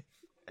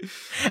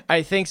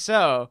 I think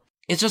so.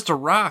 It's just a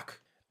rock.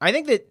 I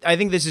think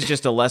this is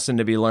just a lesson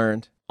to be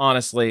learned,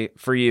 honestly,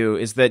 for you,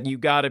 is that you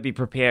got to be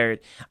prepared.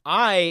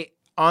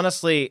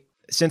 Honestly,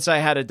 since I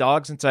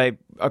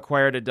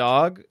acquired a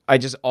dog, I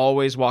just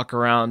always walk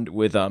around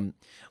with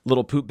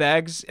little poop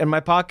bags in my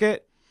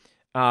pocket.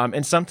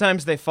 And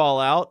sometimes they fall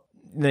out.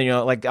 You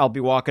know, like I'll be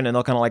walking and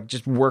they'll kind of like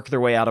just work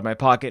their way out of my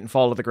pocket and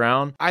fall to the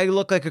ground. I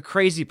look like a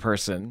crazy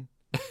person.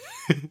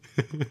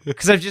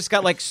 Because I've just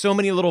got like so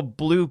many little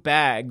blue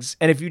bags,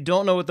 and if you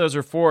don't know what those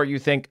are for, you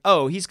think,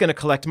 "Oh, he's going to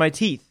collect my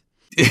teeth."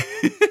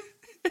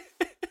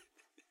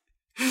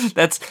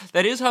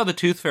 That is how the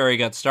Tooth Fairy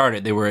got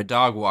started. They were a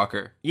dog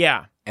walker.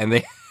 Yeah. And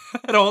they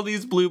had all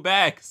these blue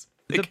bags.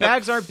 The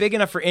bags aren't big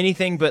enough for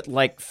anything but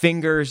like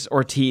fingers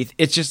or teeth.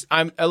 It's just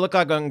I look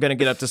like I'm going to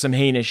get up to some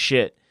heinous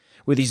shit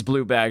with these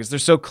blue bags. They're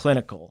so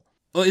clinical.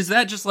 Well, is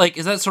that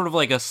sort of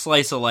like a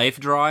slice of life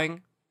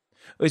drawing?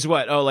 Is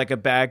what? Oh, like a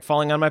bag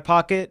falling on my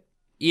pocket?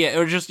 Yeah,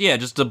 or just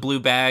the blue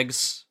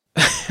bags.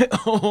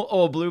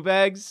 Oh, blue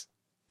bags?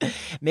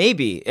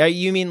 Maybe.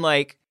 You mean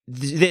like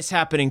this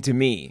happening to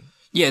me?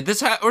 Yeah, this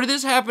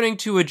happening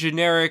to a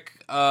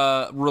generic,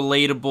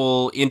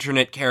 relatable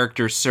internet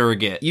character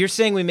surrogate. You're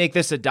saying we make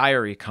this a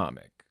diary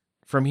comic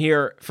from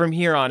here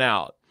on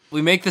out.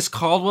 We make this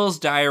Caldwell's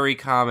Diary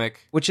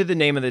comic. What should the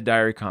name of the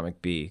diary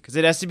comic be? Because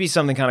it has to be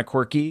something kind of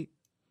quirky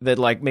that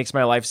like makes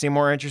my life seem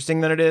more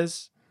interesting than it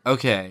is.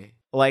 Okay.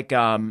 Like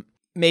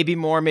maybe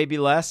more, maybe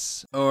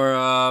less.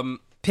 Or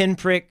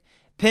Pinprick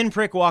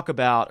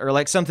walkabout, or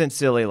like something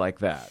silly like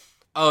that.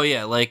 Oh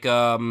yeah, like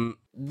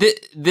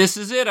this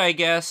is it, I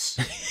guess.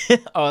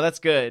 Oh, that's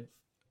good.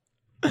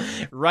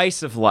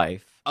 Rice of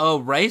Life. Oh,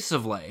 Rice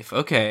of Life.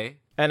 Okay.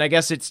 And I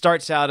guess it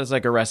starts out as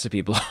like a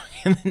recipe blog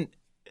and then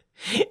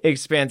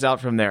expands out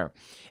from there.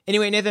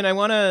 Anyway, Nathan, I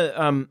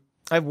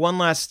have one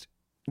last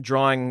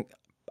drawing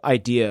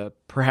idea,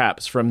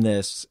 perhaps, from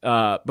this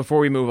before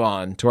we move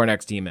on to our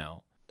next email.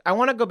 I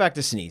want to go back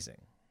to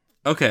sneezing.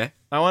 Okay.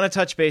 I want to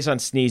touch base on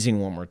sneezing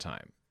one more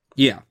time.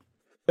 Yeah.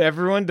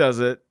 Everyone does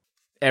it.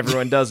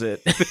 Everyone does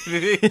it.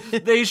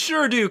 They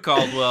sure do,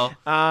 Caldwell.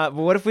 But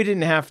what if we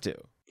didn't have to?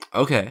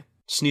 Okay.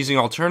 Sneezing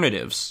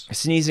alternatives.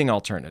 Sneezing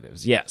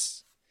alternatives,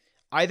 yes.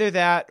 Either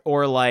that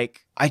or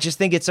like, I just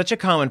think it's such a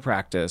common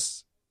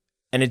practice.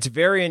 And it's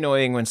very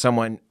annoying when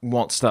someone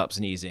won't stop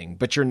sneezing,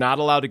 but you're not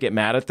allowed to get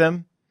mad at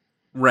them.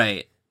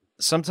 Right.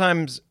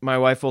 Sometimes my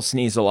wife will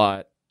sneeze a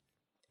lot,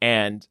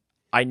 and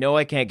I know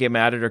I can't get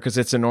mad at her because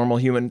it's a normal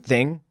human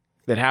thing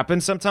that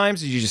happens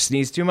sometimes. You just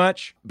sneeze too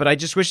much. But I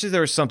just wish that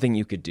there was something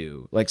you could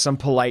do, like some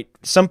polite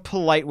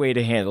way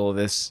to handle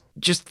this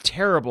just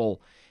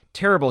terrible,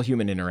 terrible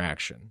human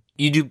interaction.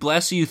 You do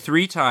bless you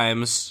 3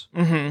 times.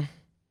 Mm-hmm.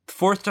 The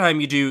 4th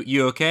time you do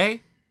you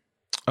okay?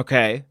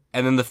 Okay.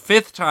 And then the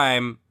 5th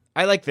time,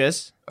 I like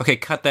this. okay,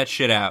 cut that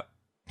shit out.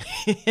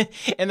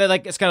 And then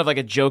like it's kind of like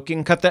a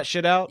joking cut that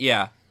shit out.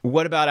 Yeah.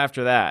 What about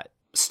after that?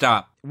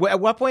 stop. At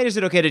what point is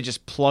it okay to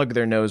just plug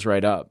their nose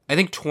right up? I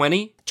think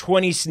 20.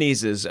 20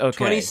 sneezes. Okay.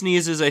 20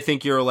 sneezes, I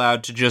think you're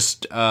allowed to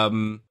just,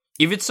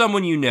 if it's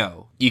someone you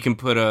know, you can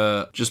put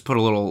a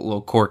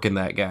little cork in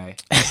that guy.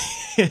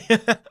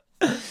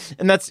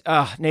 And that's,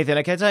 Nathan,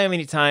 I can't tell you how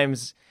many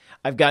times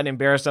I've gotten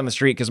embarrassed on the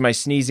street because my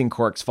sneezing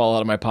corks fall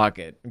out of my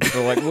pocket. And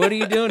people are like, what are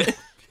you doing?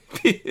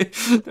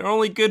 They're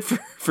only good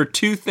for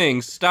two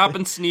things: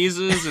 stopping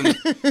sneezes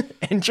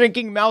and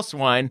drinking mouse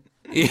wine.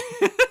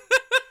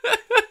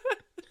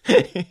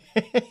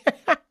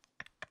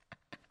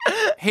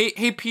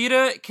 Hey,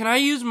 PETA, can I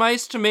use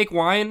mice to make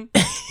wine?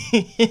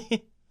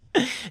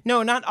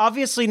 No,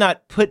 obviously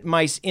not put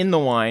mice in the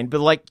wine, but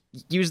like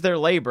use their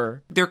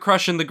labor. They're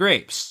crushing the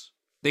grapes.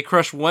 They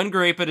crush one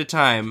grape at a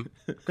time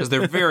because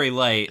they're very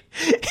light.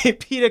 Hey,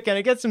 PETA, can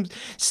I get some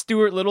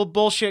Stuart Little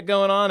bullshit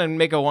going on and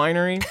make a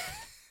winery?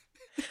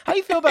 How do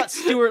you feel about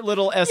Stuart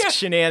Little-esque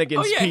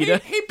shenanigans, PETA?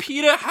 Hey,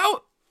 PETA,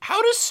 how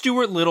does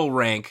Stuart Little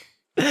rank?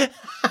 Because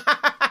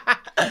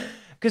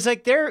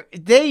like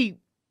they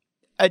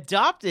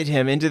adopted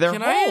him into their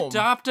Can home. I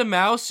adopt a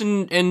mouse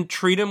and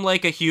treat him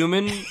like a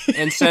human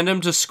and send him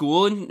to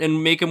school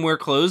and make him wear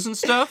clothes and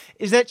stuff?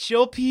 Is that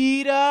chill,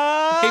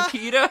 PETA? Hey,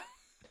 PETA,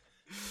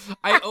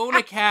 I own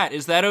a cat.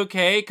 Is that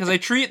okay? Because I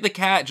treat the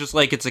cat just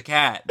like it's a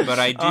cat, but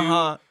I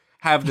do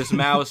have this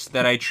mouse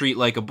that I treat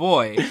like a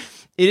boy.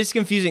 It is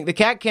confusing. The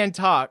cat can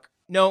talk.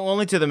 No,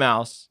 only to the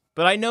mouse.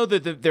 But I know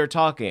that they're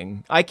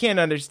talking. I can't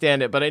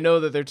understand it, but I know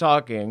that they're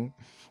talking.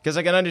 Because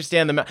I can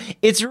understand the mouse.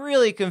 It's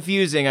really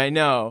confusing, I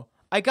know.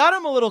 I got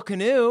him a little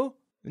canoe.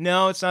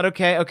 No, it's not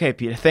okay. Okay,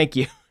 PETA, thank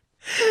you.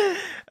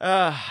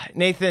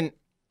 Nathan,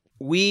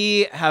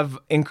 we have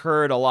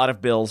incurred a lot of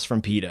bills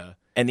from PETA.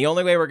 And the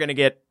only way we're going to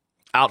get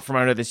out from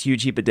under this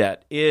huge heap of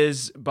debt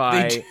is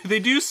by... They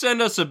do send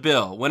us a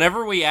bill.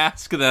 Whenever we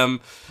ask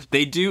them,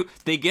 they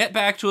get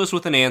back to us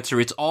with an answer.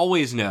 It's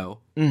always no.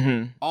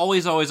 Mm-hmm.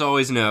 Always, always,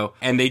 always no.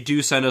 And they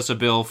do send us a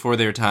bill for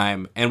their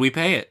time. And we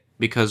pay it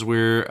because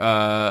we're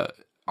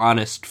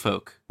honest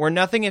folk. We're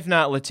nothing if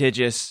not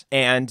litigious.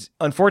 And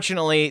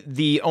unfortunately,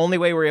 the only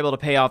way we're able to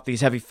pay off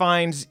these heavy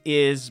fines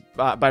is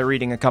by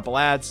reading a couple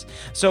ads.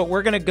 So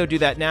we're going to go do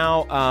that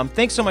now.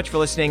 Thanks so much for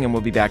listening, and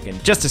we'll be back in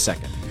just a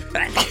second.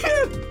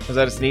 Was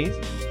that a sneeze?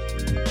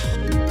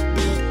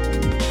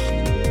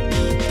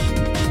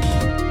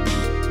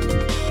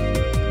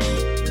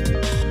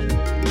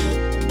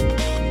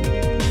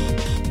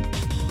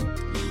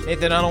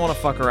 Nathan, I don't want to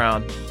fuck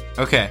around.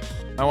 Okay.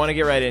 I want to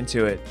get right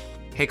into it.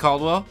 Hey,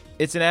 Caldwell?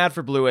 It's an ad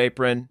for Blue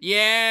Apron.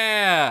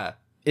 Yeah!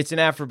 It's an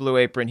ad for Blue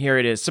Apron. Here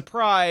it is.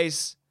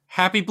 Surprise!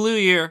 Happy Blue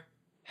Year.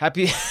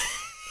 Happy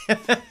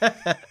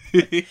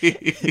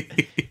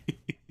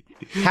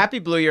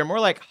Blue Year. More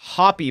like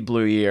Hoppy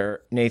Blue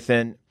Year,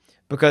 Nathan.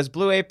 Because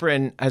Blue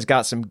Apron has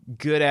got some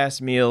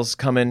good-ass meals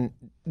coming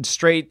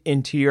straight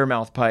into your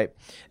mouth pipe.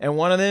 And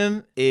one of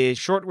them is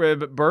short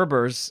rib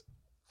Berbers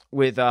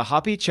with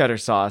hoppy cheddar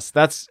sauce.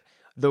 That's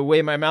the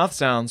way my mouth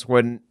sounds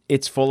when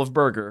it's full of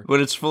burger.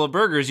 When it's full of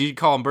burgers, you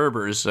call them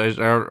Berbers.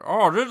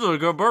 Oh, this is a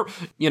good burger.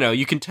 You know,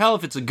 you can tell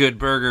if it's a good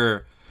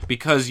burger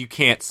because you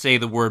can't say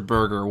the word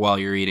burger while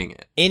you're eating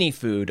it. Any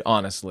food,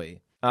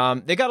 honestly.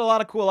 They got a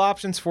lot of cool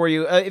options for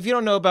you. If you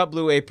don't know about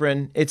Blue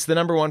Apron, it's the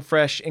 #1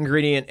 fresh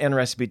ingredient and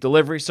recipe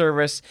delivery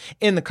service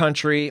in the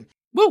country.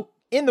 Woo!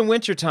 In the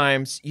winter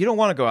times, you don't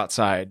want to go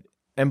outside,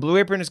 and Blue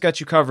Apron has got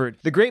you covered.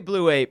 The great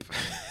Blue Ape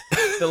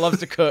that loves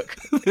to cook.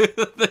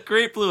 The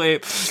great Blue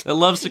Ape that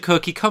loves to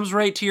cook. He comes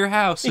right to your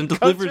house and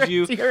delivers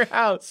you to your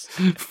house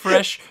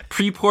fresh,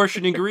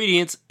 pre-portioned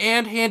ingredients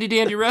and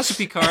handy-dandy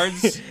recipe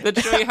cards that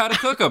show you how to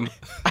cook them.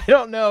 I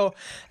don't know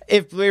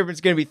if Blue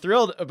Apron's going to be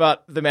thrilled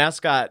about the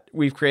mascot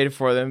we've created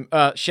for them,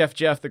 Chef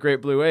Jeff, the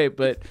great Blue Ape,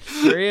 but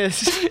there he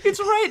is. It's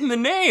right in the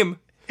name.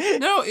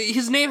 No,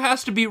 his name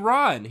has to be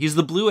Ron. He's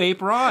the Blue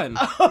Ape Ron.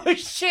 Oh,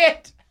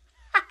 shit.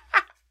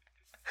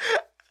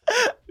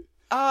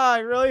 I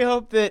really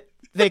hope that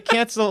they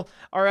cancel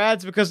our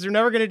ads because they're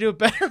never going to do a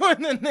better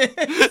one than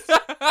this.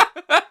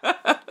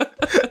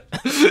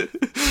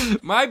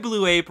 My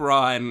Blue Ape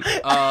Ron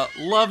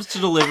loves to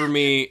deliver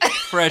me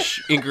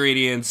fresh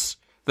ingredients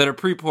that are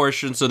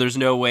pre-portioned so there's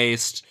no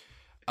waste,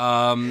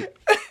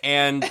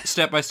 and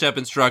step-by-step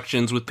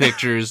instructions with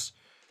pictures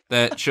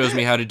that shows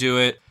me how to do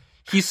it.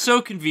 He's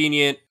so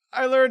convenient.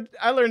 I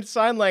learned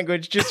sign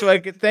language just so I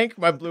could thank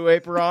my Blue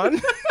Ape Ron.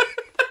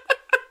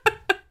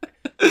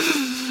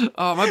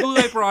 My Blue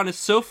Ape Ron is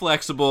so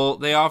flexible.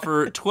 They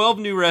offer 12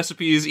 new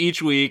recipes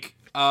each week,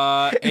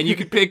 and you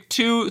can pick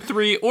 2,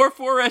 3, or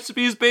 4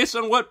 recipes based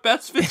on what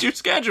best fits your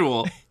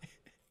schedule.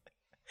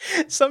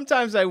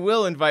 Sometimes I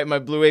will invite my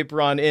Blue Ape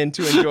Ron in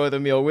to enjoy the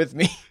meal with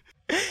me.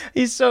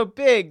 He's so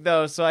big,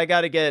 though, so I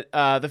got to get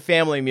the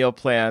family meal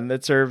plan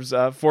that serves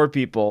 4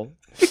 people,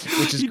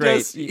 which is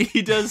great.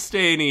 He does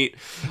stay and eat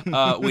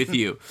with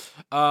you.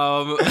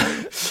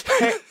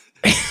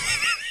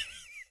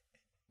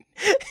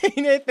 Hey,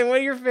 Nathan, what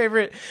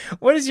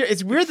is your,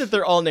 it's weird that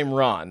they're all named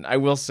Ron, I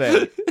will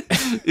say.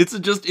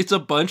 It's a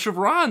bunch of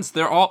Rons.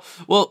 They're all,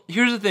 well,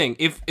 here's the thing.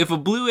 If a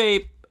Blue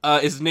Ape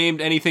is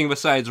named anything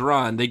besides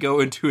Ron, they go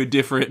into a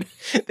different...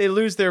 They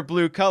lose their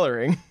blue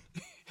coloring.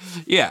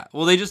 Yeah,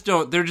 well, they just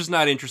don't... They're just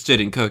not interested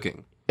in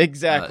cooking.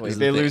 Exactly.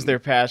 They lose thing. their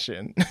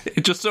passion.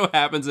 It just so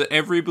happens that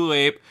every blue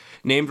ape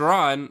named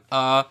Ron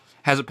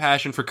has a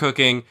passion for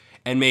cooking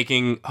and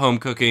making home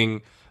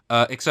cooking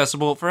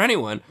accessible for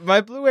anyone.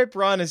 My blue ape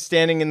Ron is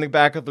standing in the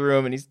back of the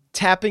room, and he's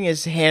tapping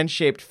his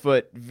hand-shaped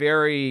foot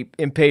very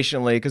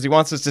impatiently because he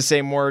wants us to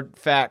say more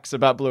facts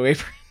about Blue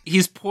Apron.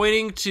 He's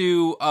pointing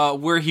to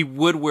where he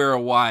would wear a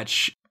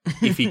watch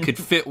if he could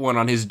fit one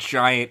on his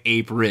giant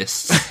ape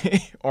wrists.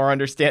 Or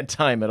understand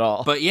time at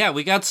all. But yeah,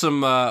 we got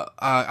some...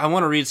 I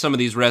want to read some of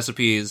these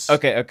recipes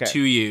to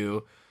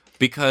you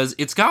because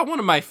it's got one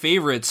of my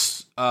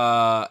favorites,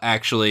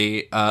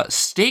 actually.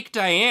 Steak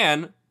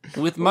Diane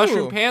with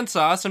mushroom pan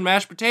sauce and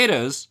mashed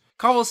potatoes.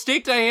 Caldwell,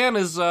 Steak Diane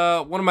is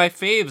one of my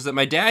faves that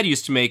my dad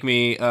used to make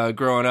me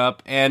growing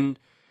up, and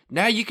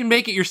now you can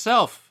make it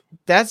yourself.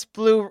 That's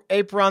Blue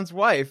Ape Ron's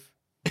wife.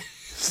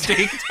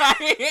 Steak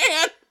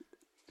Diane?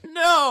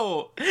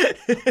 No!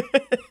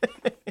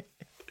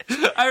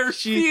 I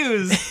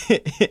refuse.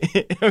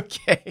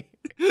 Okay.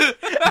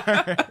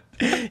 Right.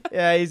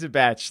 Yeah, he's a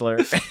bachelor.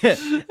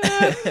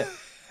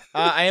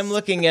 I am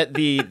looking at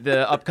the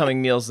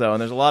upcoming meals, though,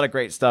 and there's a lot of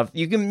great stuff.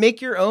 You can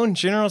make your own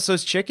General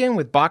Tso's chicken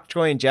with bok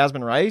choy and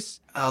jasmine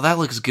rice. Oh, that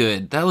looks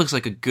good. That looks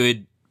like a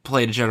good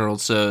plate of General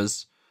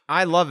Tso's.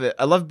 I love it.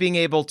 I love being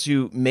able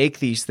to make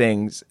these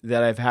things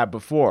that I've had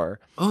before.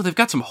 Oh, they've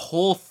got some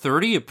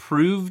Whole30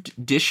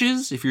 approved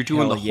dishes. If you're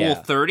doing Hell the yeah.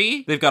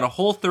 Whole30, they've got a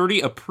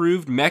Whole30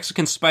 approved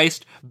Mexican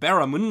spiced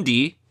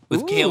barramundi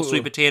with kale,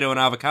 sweet potato, and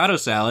avocado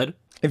salad.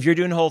 If you're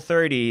doing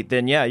Whole30,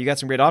 then yeah, you got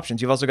some great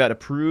options. You've also got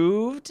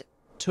approved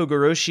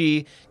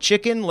Togoroshi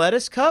chicken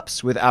lettuce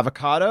cups with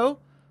avocado.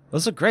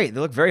 Those look great.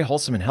 They look very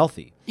wholesome and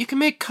healthy. You can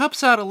make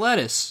cups out of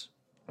lettuce.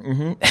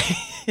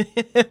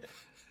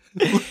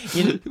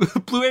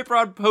 Blue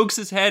Apron pokes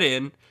his head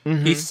in.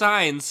 He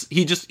signs.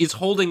 He's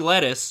holding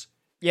lettuce.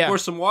 Yeah. Pour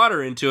some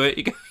water into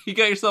it. You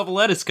got yourself a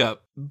lettuce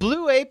cup.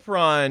 Blue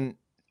Apron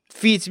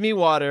feeds me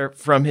water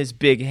from his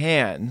big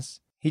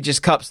hands. He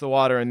just cups the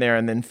water in there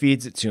and then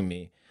feeds it to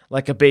me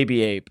like a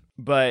baby ape.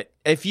 But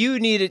if you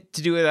need it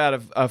to do it out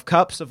of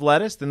cups of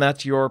lettuce, then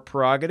that's your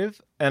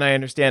prerogative, and I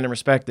understand and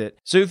respect it.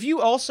 So if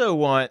you also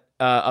want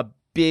a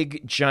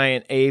big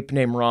giant ape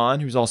named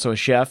Ron, who's also a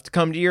chef, to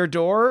come to your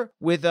door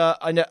with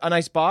a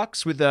nice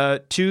box with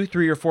 2,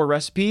 3, or 4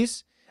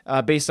 recipes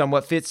based on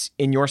what fits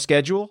in your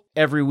schedule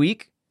every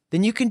week,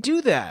 then you can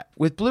do that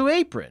with Blue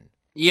Apron.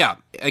 Yeah,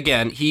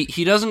 again,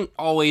 he doesn't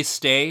always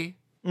stay.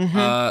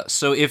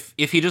 So if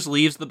he just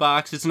leaves the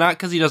box, it's not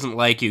because he doesn't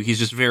like you. He's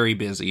just very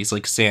busy. He's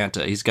like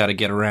Santa. He's got to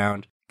get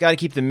around. Got to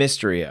keep the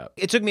mystery up.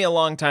 It took me a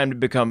long time to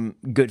become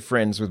good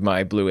friends with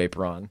my Blue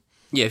Apron.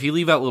 Yeah, if you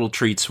leave out little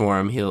treats for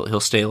him, he'll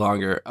stay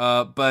longer.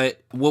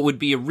 But what would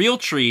be a real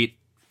treat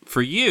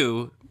for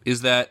you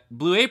is that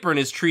Blue Apron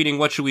is treating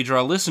What Should We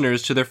Draw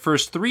listeners to their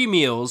first 3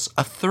 meals,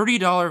 a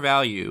 $30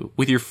 value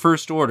with your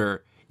first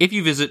order if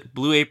you visit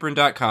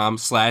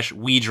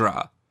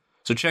blueapron.com/WeDraw.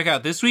 So check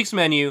out this week's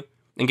menu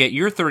and get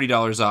your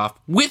 $30 off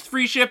with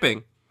free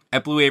shipping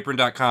at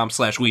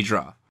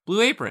blueapron.com/WeDraw. Blue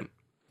Apron,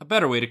 a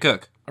better way to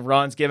cook.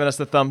 Ron's giving us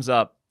the thumbs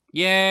up.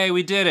 Yay,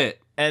 we did it.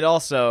 And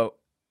also,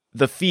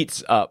 the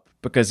feet's up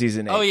because he's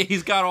an ape. Oh yeah,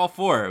 he's got all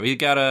 4.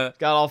 Got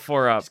all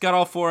 4 up. He's got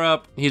all 4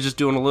 up. He's just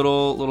doing a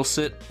little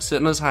sit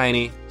on his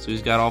hiney, so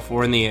he's got all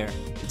 4 in the air.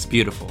 It's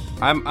beautiful.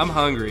 I'm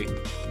hungry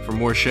for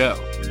more show.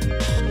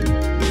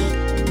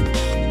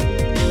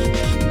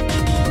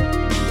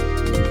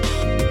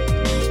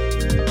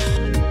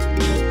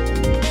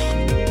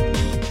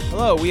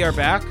 Hello, we are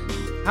back.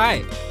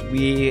 Hi.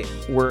 We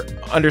were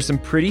under some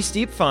pretty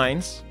steep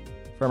fines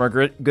from our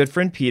good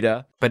friend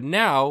PETA. But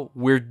now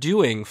we're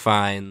doing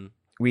fine.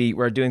 We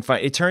were doing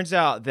fine. It turns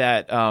out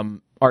that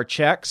our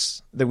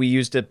checks that we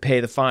used to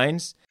pay the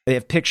fines, they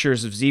have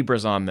pictures of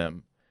zebras on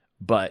them.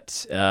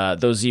 But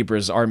those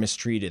zebras are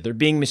mistreated. They're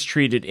being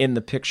mistreated in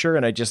the picture,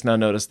 and I just now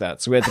noticed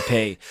that. So we had to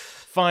pay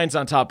fines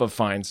on top of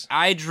fines.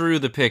 I drew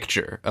the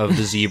picture of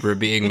the zebra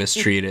being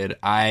mistreated.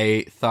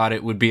 I thought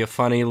it would be a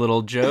funny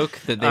little joke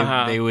that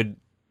they would,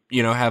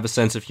 have a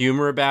sense of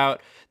humor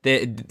about.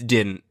 They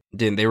didn't.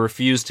 They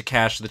refused to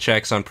cash the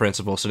checks on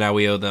principal, so now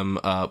we owe them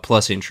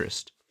plus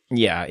interest.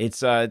 Yeah,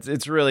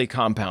 it's really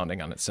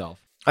compounding on itself.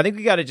 I think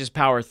we got to just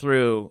power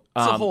through.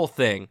 It's a whole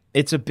thing.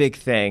 It's a big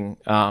thing,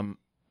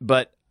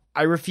 but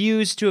I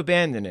refuse to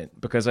abandon it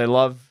because I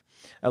love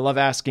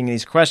asking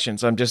these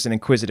questions. I'm just an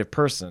inquisitive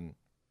person.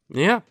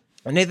 Yeah.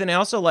 And Nathan, I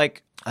also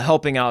like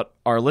helping out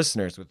our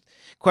listeners with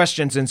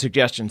questions and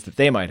suggestions that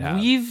they might have.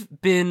 We've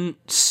been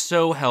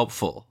so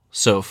helpful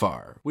so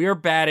far. We are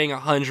batting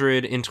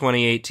 100 in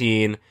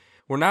 2018.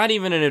 We're not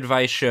even an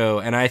advice show,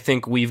 and I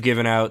think we've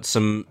given out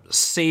some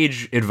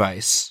sage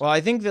advice. Well,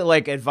 I think that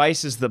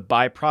advice is the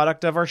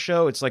byproduct of our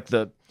show. It's like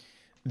the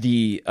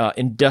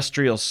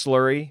industrial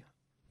slurry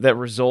that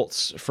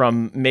results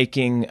from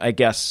making, I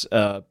guess,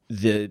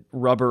 the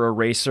rubber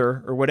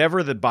eraser or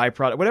whatever the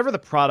byproduct, whatever the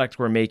product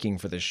we're making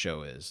for this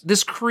show is.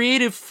 This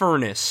creative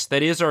furnace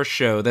that is our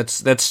show,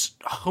 that's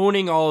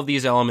honing all of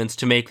these elements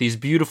to make these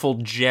beautiful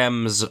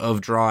gems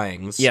of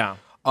drawings. Yeah.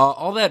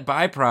 All that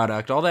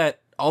byproduct,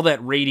 all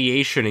that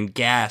radiation and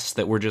gas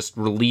that we're just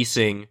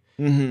releasing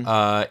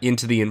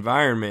into the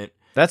environment.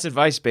 That's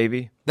advice,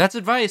 baby. That's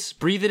advice.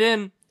 Breathe it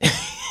in.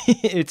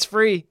 It's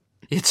free.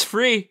 It's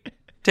free.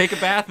 Take a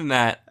bath in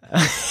that.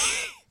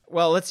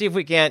 Well, let's see if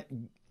we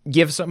can't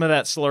give some of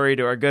that slurry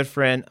to our good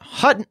friend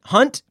Hunt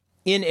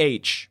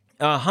NH.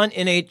 Hunt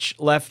NH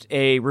left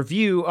a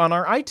review on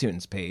our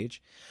iTunes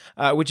page,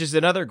 which is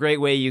another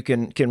great way you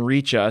can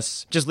reach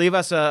us. Just leave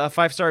us a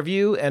 5-star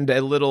review and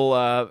a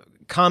little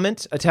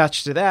comment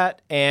attached to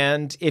that.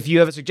 And if you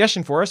have a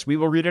suggestion for us, we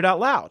will read it out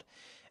loud.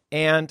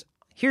 And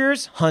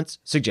here's Hunt's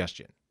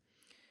suggestion.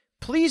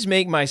 Please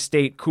make my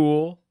state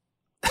cool.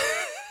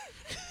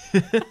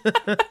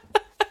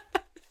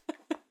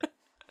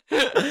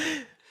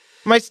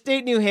 My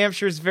state, New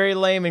Hampshire, is very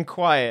lame and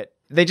quiet.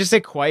 They just say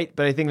quite,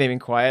 but I think they mean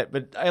quiet.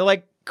 But I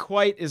like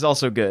quite is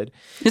also good.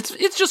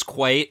 It's just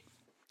quite.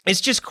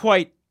 It's just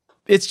quite.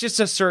 It's just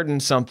a certain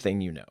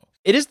something, you know.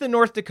 It is the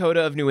North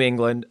Dakota of New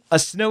England, a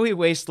snowy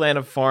wasteland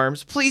of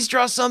farms. Please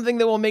draw something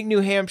that will make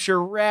New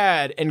Hampshire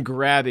rad and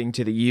grabbing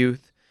to the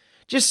youth.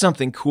 Just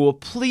something cool,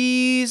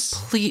 please.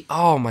 Please.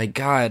 Oh my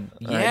God.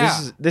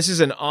 Yeah. Right, this is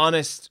an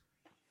honest,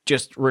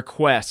 just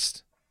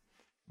request,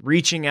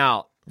 reaching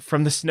out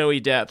from the snowy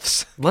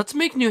depths. Let's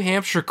make New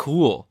Hampshire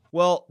cool.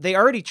 Well, they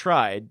already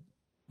tried.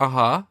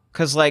 Uh-huh.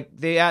 Because, like,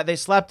 they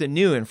slapped a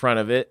new in front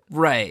of it.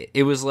 Right.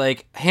 It was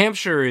like,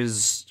 Hampshire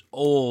is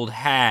old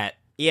hat.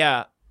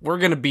 Yeah. We're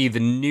going to be the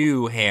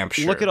new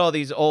Hampshire. Look at all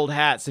these old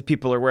hats that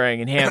people are wearing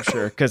in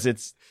Hampshire because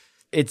it's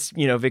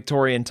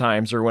Victorian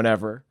times or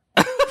whenever.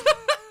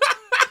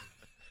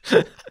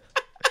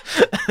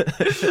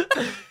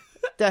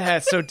 That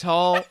hat's so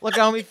tall. Look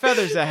how many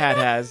feathers that hat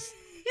has.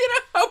 You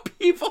know how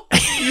people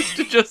used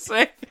to just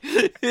say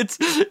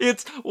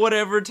it's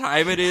whatever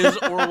time it is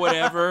or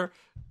whatever.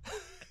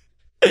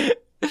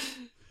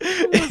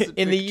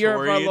 In the year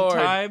of our Lord,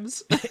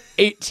 times?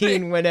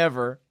 18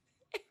 whenever.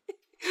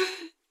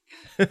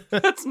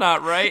 That's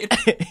not right.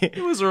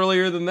 It was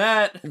earlier than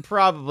that.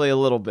 Probably a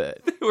little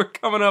bit. They were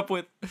coming up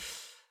with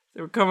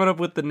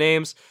the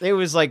names. It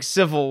was like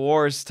Civil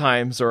Wars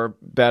times or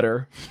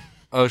better.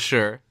 Oh,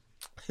 sure.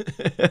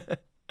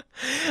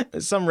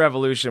 Some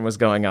revolution was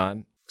going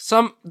on.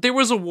 There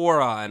was a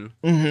war on.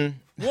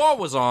 Mm-hmm. War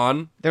was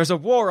on. There's a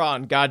war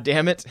on,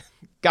 goddammit.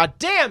 God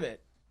damn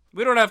it!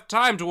 We don't have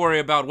time to worry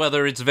about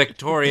whether it's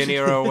Victorian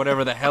era or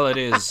whatever the hell it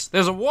is.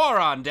 There's a war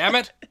on, damn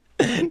it!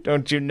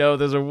 Don't you know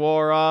there's a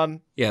war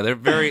on? Yeah,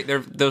 they're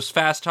those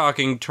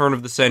fast-talking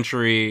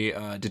turn-of-the-century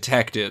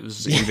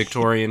detectives in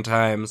Victorian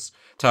times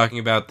talking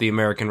about the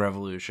American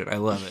Revolution. I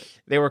love it.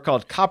 They were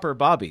called copper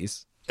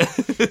bobbies.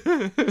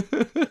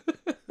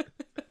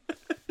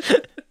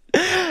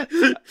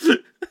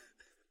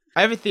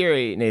 I have a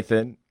theory,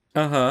 Nathan.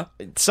 Uh-huh.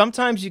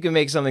 Sometimes you can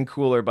make something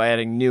cooler by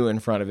adding new in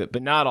front of it,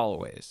 but not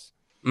always.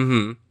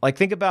 Mm-hmm. Like,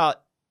 think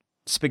about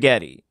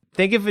spaghetti.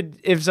 Think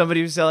if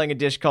somebody was selling a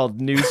dish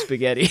called New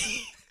Spaghetti.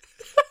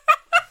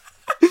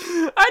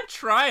 I'd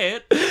try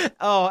it.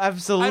 Oh,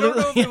 absolutely. I don't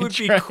know if it would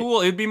be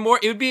cool. It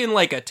would be in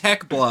like a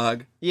tech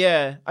blog.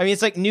 Yeah. I mean,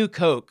 it's like New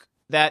Coke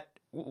that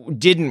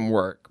didn't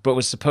work, but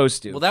was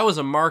supposed to. Well, that was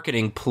a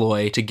marketing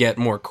ploy to get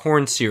more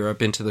corn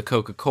syrup into the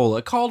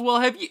Coca-Cola. Caldwell,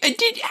 have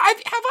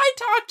I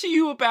talked to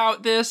you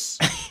about this?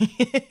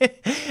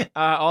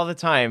 All the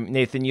time,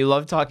 Nathan. You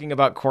love talking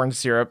about corn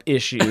syrup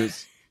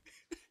issues.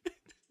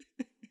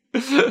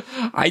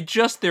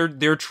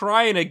 They're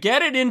trying to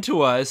get it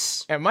into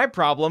us. And my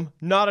problem,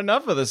 not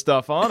enough of the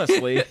stuff,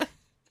 honestly.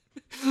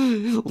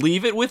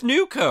 Leave it with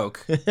New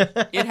Coke.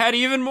 It had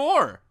even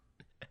more.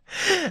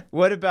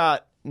 What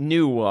about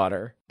New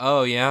Water?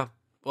 Oh yeah.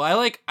 Well,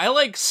 I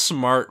like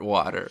Smart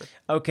Water.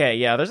 Okay,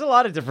 yeah, there's a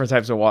lot of different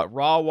types of water.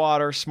 Raw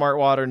water, Smart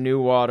Water, New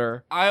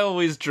Water. I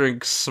always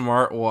drink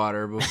Smart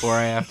Water before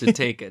I have to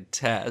take a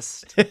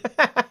test.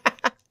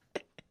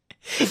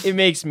 It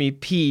makes me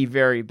pee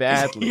very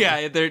badly.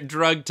 Yeah, they're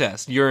drug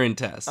tests, urine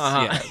tests.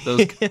 Uh-huh. Yeah,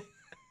 those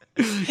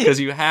because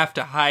you have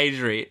to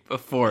hydrate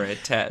before a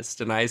test,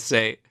 and I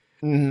say,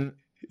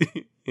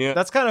 yeah,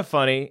 that's kind of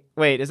funny.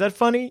 Wait, is that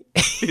funny?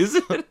 Is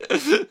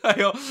it?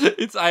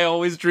 I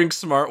always drink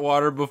Smart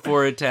Water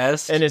before a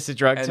test, And it's a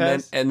drug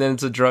test, and then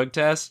it's a drug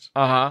test.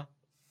 I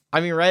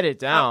mean, write it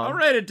down. I'll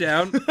write it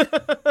down.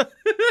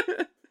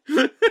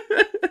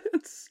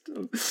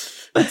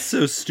 It's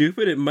so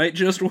stupid. It might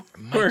just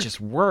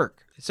work.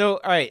 So,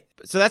 all right.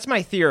 So that's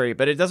my theory,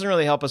 but it doesn't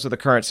really help us with the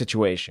current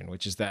situation,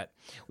 which is that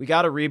we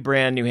got to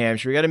rebrand New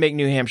Hampshire. We got to make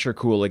New Hampshire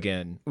cool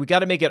again. We got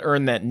to make it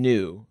earn that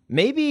new.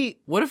 Maybe.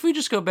 What if we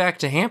just go back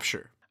to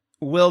Hampshire?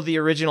 Will the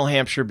original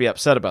Hampshire be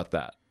upset about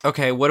that?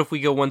 Okay. What if we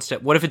go one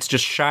step? What if it's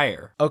just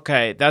Shire?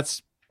 Okay.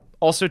 That's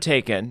also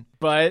taken,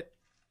 but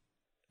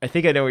I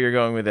think I know where you're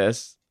going with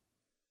this.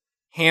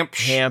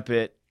 Hampshire. Hamp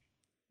it.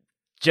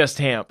 Just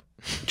hamp.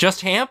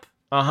 Just Hamp?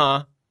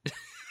 Uh-huh.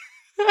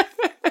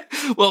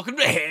 Welcome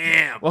to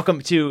Hamp.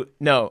 Welcome to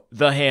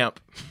the Hamp.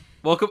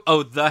 Welcome.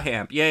 Oh, the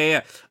Hamp.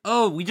 Yeah.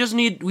 Oh, we just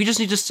need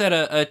to set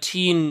a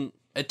teen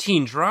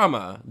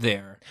drama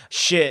there.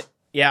 Shit.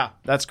 Yeah,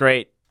 that's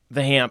great.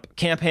 The Hamp.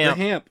 Camp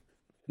Hamp.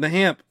 The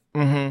Hamp.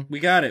 Mm-hmm. We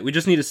got it. We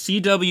just need a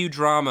CW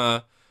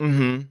drama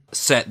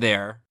set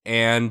there,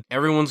 and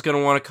everyone's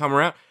gonna want to come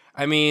around.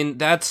 I mean,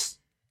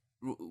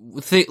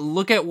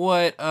 look at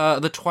what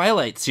the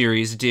Twilight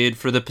series did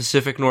for the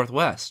Pacific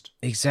Northwest.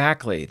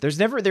 Exactly.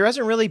 There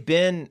hasn't really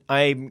been,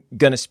 I'm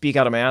going to speak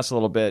out of my ass a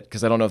little bit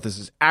because I don't know if this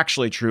is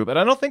actually true, but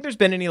I don't think there's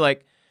been any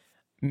like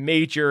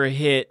major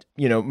hit,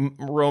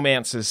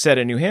 romances set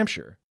in New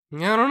Hampshire.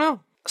 I don't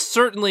know.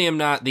 Certainly am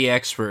not the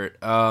expert.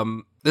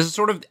 This is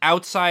sort of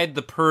outside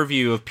the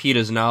purview of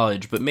PETA's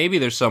knowledge, but maybe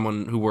there's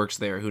someone who works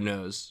there who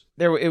knows.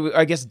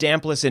 I guess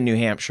Dampless in New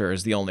Hampshire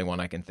is the only one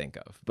I can think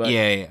of. But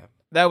yeah.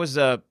 That was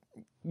a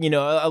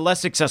less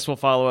successful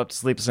follow-up to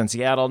Sleepless in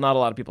Seattle. Not a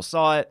lot of people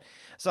saw it,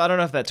 so I don't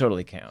know if that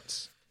totally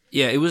counts.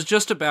 Yeah, it was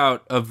just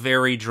about a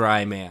very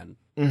dry man.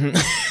 Mm-hmm.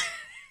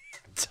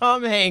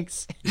 Tom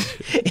Hanks.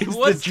 It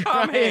was the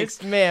Tom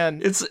Hanks,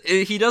 man.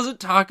 He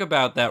doesn't talk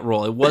about that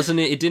role.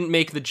 It didn't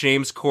make the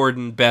James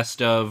Corden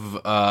best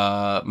of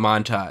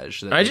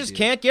montage. I just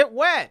can't get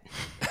wet.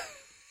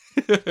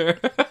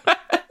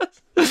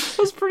 That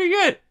was pretty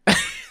good.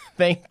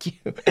 Thank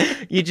you.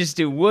 You just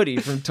do Woody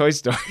from Toy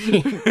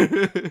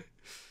Story.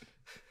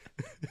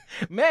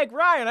 Meg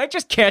Ryan, I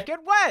just can't get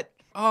wet.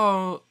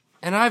 Oh,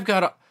 and I've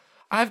got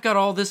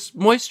all this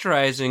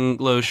moisturizing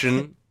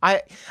lotion.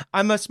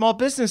 I'm a small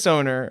business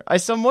owner. I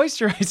sell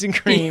moisturizing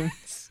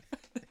creams.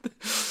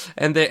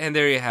 And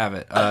there you have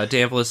it.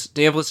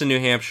 Dampless in New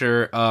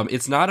Hampshire.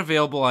 It's not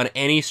available on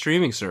any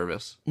streaming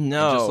service.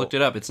 No. I just looked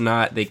it up. It's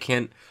not. They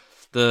can't.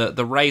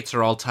 The rights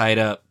are all tied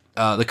up.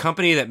 The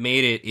company that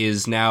made it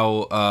is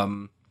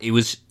now. It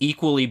was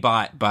equally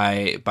bought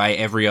by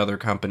every other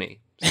company.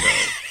 So.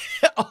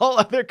 All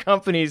other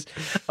companies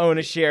own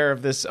a share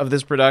of this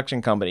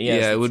production company.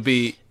 Yes, yeah, it would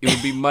be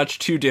much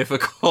too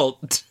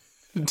difficult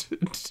to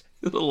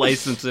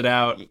license it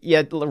out.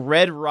 Yeah,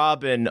 Red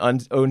Robin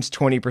owns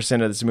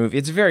 20% of this movie.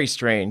 It's very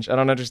strange. I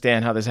don't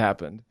understand how this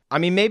happened. I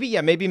mean,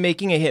 maybe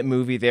making a hit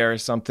movie there or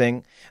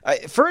something.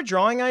 For a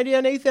drawing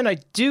idea, Nathan, I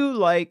do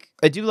like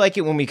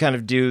it when we kind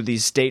of do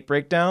these state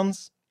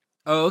breakdowns.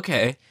 Oh,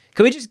 okay.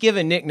 Can we just give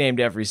a nickname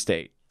to every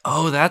state?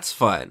 Oh, that's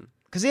fun.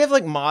 Because they have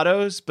like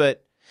mottos,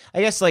 but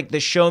I guess like the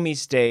Show Me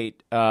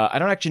State. I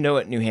don't actually know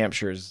what New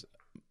Hampshire's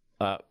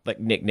like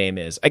nickname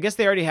is. I guess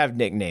they already have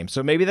nicknames,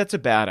 so maybe that's a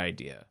bad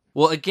idea.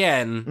 Well,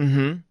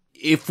 again,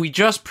 if we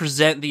just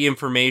present the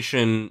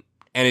information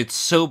and it's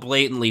so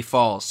blatantly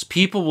false,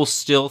 people will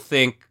still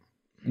think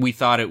we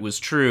thought it was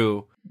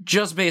true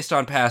just based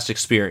on past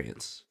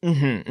experience.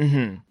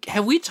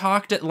 Have we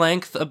talked at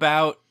length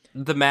about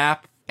the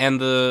map and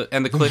the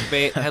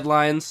clickbait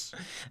headlines?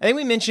 I think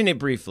we mentioned it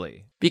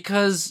briefly.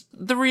 Because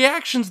the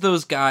reactions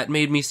those got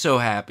made me so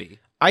happy.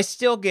 I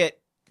still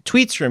get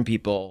tweets from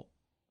people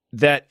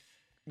that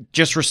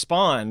just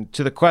respond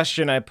to the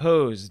question I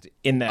posed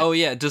in that. Oh,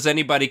 yeah. Does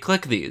anybody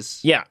click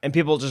these? Yeah. And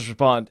people just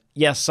respond,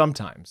 yes,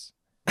 sometimes.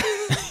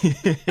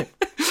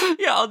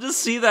 Yeah, I'll just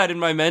see that in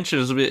my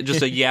mentions.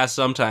 Just a yeah,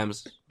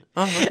 sometimes.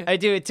 Oh, okay. I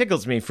do. It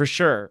tickles me for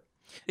sure.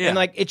 Yeah. And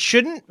like, it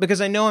shouldn't, because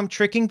I know I'm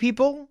tricking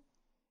people.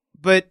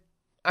 But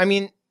I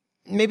mean,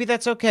 maybe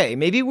that's okay.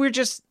 Maybe we're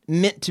just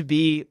meant to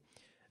be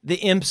the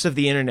imps of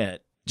the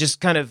internet, just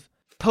kind of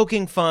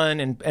poking fun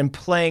and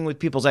playing with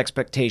people's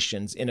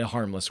expectations in a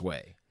harmless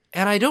way.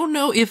 And I don't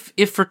know if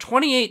for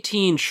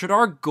 2018, should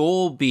our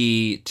goal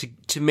be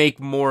to make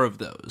more of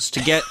those,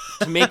 to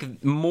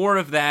make more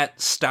of that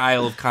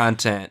style of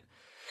content?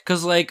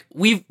 Because like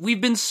we've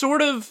been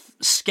sort of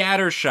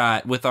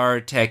scattershot with our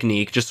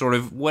technique, just sort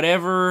of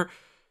whatever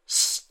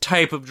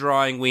type of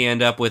drawing we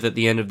end up with at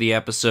the end of the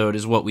episode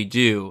is what we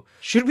do.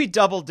 Should we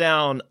double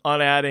down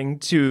on adding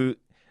to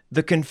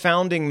the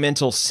confounding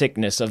mental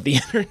sickness of the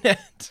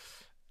internet?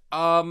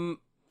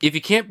 If you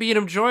can't beat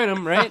them, join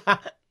them, right?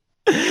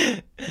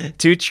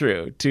 Too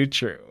true.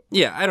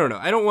 Yeah, I don't know.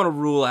 I don't want to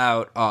rule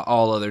out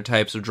all other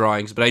types of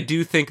drawings, but I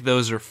do think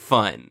those are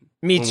fun.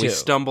 Me when too. We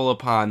stumble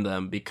upon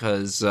them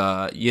because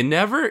you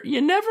never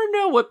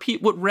know what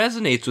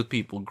resonates with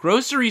people.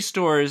 Grocery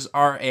stores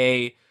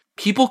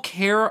people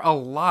care a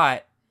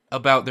lot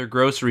about their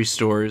grocery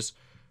stores,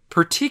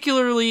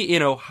 particularly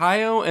in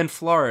Ohio and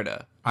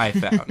Florida, I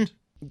found.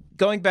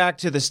 Going back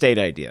to the state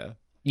idea.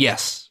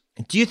 Yes.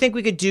 Do you think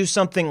we could do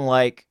something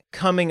like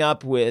coming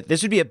up with,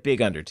 this would be a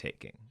big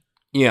undertaking.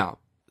 Yeah.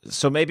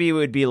 So maybe it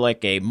would be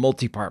like a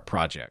multi-part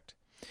project.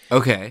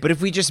 Okay. But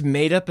if we just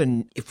made up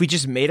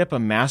a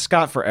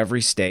mascot for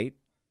every state.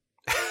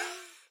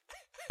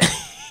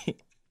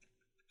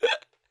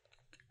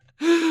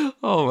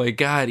 Oh my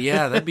God.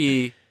 Yeah,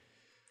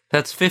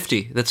 that's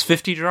 50. That's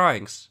 50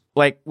 drawings.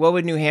 Like, what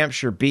would New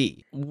Hampshire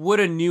be? Would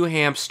a new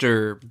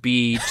hamster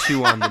be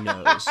too on the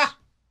nose?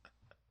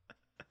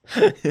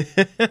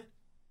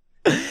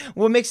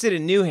 What makes it a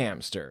new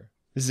hamster?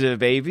 Is it a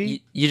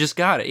baby? You just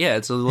got it. Yeah,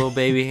 it's a little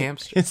baby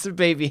hamster. It's a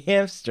baby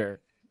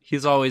hamster.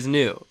 He's always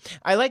new.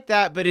 I like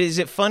that, but is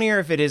it funnier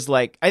if it is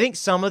like, I think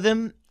some of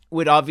them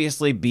would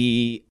obviously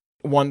be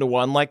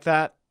one-to-one like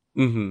that.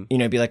 Mm-hmm. You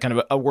know, be like kind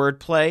of a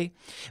word play.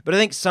 But I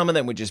think some of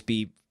them would just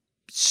be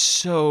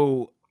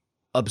so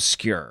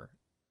obscure.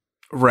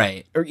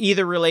 Right. Or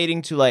either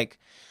relating to like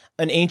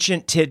an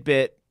ancient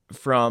tidbit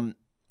from,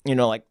 you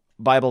know, like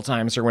Bible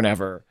times or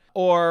whenever.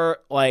 Or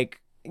like,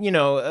 you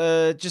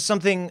know, just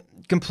something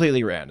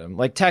completely random.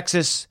 Like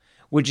Texas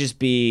would just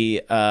be,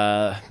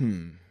 The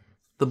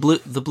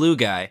blue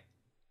guy.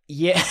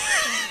 Yeah.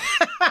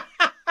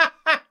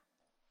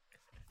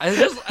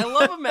 I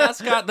love a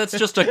mascot that's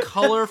just a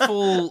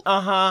colorful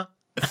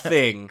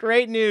thing.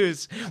 Great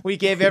news. We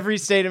gave every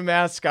state a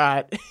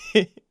mascot.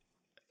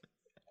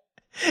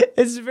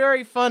 It's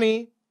very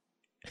funny.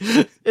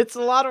 It's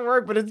a lot of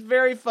work, but it's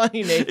very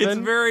funny,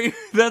 Nathan.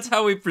 That's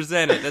how we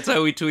present it. That's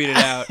how we tweet it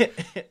out.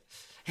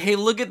 Hey,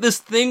 look at this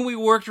thing we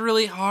worked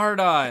really hard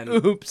on.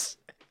 Oops.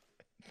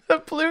 The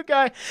blue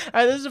guy. All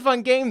right, this is a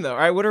fun game, though. All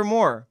right, what are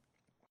more?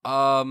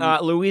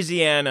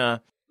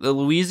 Louisiana. The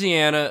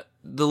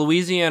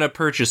Louisiana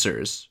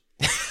purchasers.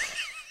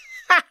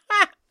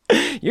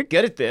 You're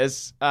good at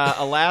this.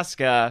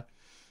 Alaska.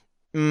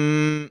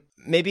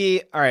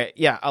 Maybe. All right.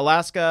 Yeah.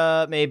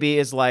 Alaska maybe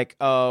is like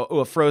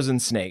a frozen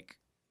snake.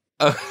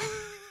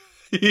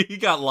 He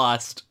got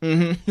lost.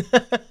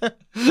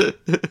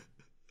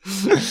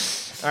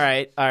 All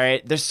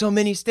right. There's so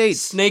many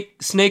states.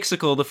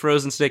 Snakesicle, the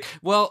frozen snake.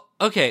 Well,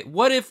 okay.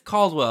 What if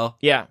Caldwell?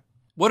 Yeah.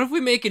 What if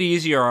we make it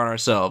easier on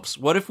ourselves?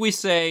 What if we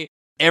say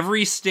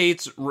every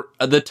state's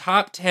the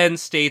top 10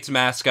 states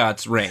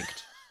mascots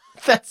ranked?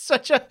 That's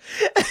such a.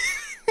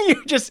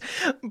 You're just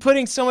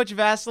putting so much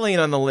Vaseline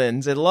on the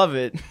lens. I love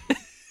it.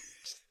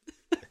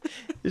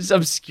 Just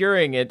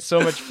obscuring it so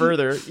much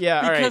further.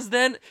 Yeah, all right.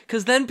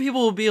 Because then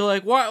people will be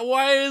like,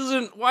 why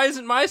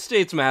isn't my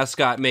state's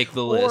mascot make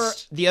the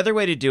list? Or the other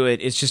way to do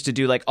it is just to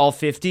do like all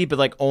 50, but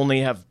like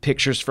only have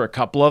pictures for a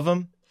couple of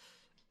them.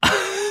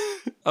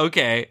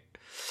 Okay.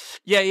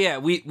 Yeah.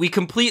 We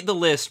complete the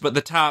list, but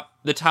the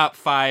top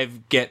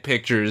 5 get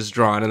pictures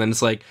drawn, and then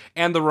it's like,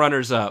 and the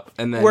runners up,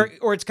 and then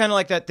or it's kind of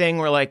like that thing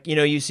where like, you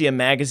know, you see a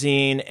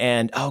magazine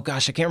and oh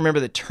gosh, I can't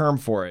remember the term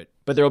for it,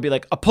 but there will be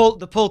like the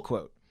pull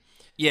quote.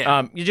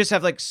 Yeah. You just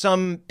have like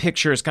some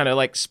pictures kind of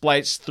like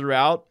spliced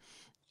throughout.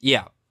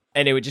 Yeah.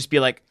 And it would just be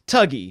like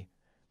Tuggy,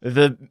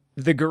 the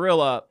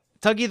gorilla,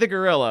 Tuggy the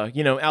gorilla,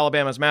 you know,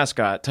 Alabama's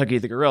mascot,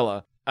 Tuggy the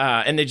gorilla.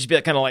 And they'd just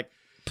be kind of like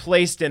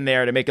placed in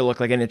there to make it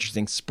look like an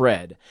interesting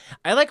spread.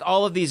 I like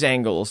all of these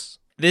angles.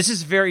 This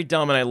is very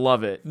dumb and I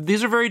love it.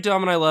 These are very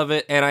dumb and I love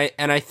it. And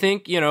I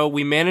think, you know,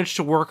 we managed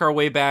to work our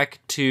way back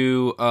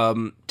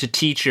to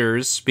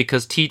teachers,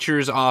 because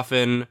teachers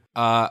often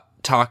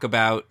talk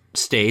about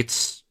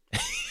states.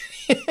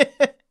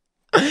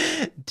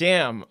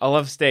 Damn, I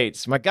love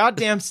states. My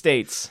goddamn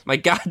states. My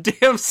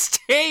goddamn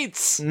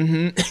states.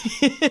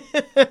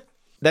 Mm-hmm.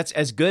 That's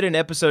as good an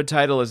episode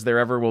title as there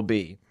ever will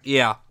be.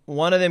 Yeah.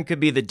 One of them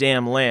could be The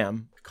Damn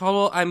Lamb.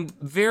 Caldwell, I'm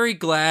very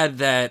glad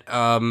that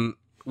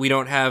we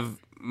don't have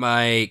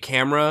my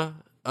camera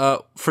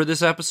for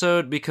this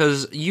episode,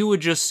 because you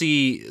would just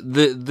see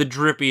the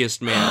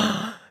drippiest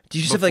man. Do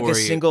you just have like a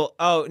single...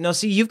 Oh, no,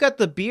 see, you've got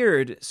the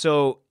beard,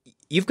 so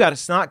you've got a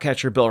snot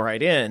catcher built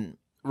right in.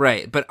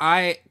 Right, but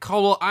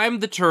Caldwell, I'm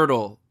the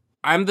turtle.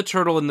 I'm the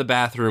turtle in the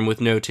bathroom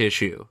with no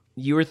tissue.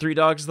 You were 3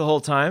 dogs the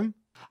whole time?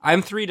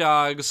 I'm 3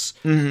 dogs,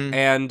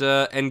 and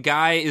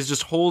Guy is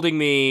just holding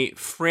me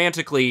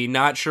frantically,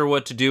 not sure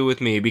what to do with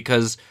me,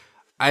 because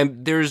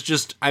I'm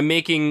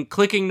making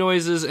clicking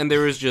noises, and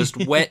there is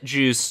just wet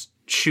juice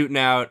shooting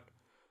out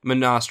my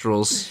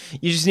nostrils.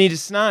 You just need to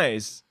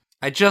snize.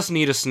 I just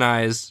need a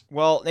snize.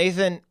 Well,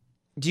 Nathan,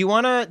 do you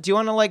wanna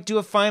like do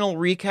a final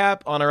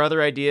recap on our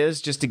other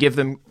ideas just to give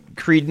them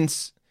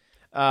credence,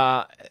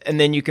 and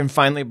then you can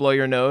finally blow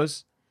your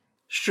nose?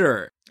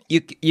 Sure.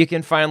 You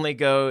can finally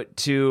go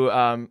to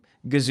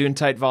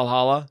Gesundheit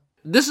Valhalla.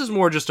 This is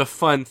more just a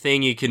fun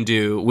thing you can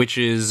do, which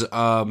is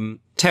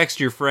text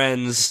your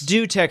friends.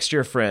 Do text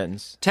your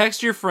friends.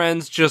 Text your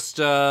friends. Just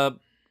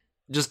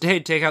hey,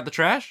 take out the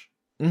trash.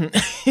 Mm-hmm.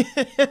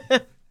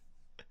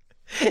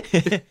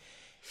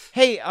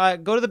 Hey,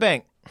 go to the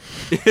bank.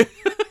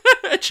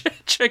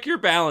 Check your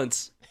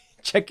balance.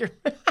 Check your.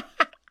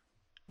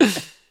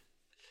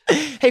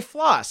 Hey,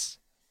 floss.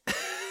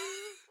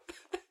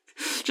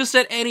 Just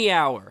at any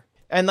hour.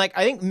 And like,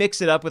 I think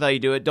mix it up with how you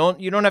do it.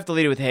 You don't have to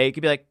lead it with hey. You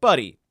could be like,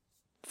 buddy,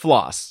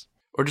 floss.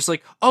 Or just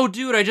like, oh,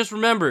 dude, I just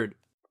remembered.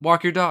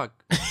 Walk your dog.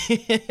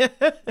 He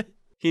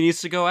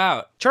needs to go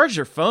out. Charge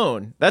your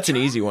phone. That's an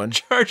easy one.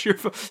 Charge your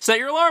phone. Set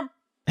your alarm.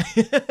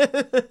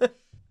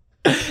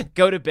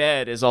 Go to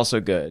bed is also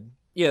good.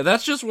 Yeah,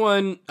 that's just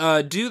one.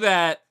 Do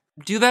that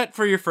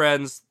for your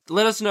friends.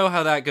 Let us know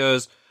how that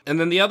goes. And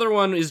then the other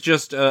one is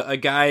just a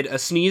guide, a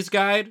sneeze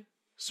guide,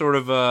 sort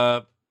of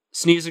a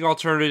sneezing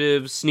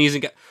alternatives,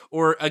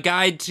 or a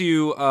guide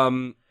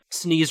to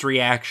sneeze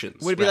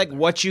reactions. Would it be like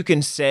what you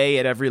can say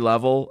at every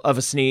level of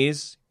a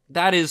sneeze?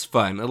 That is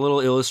fun. A little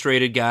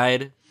illustrated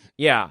guide.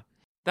 Yeah.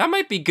 That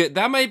might be good.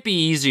 That might be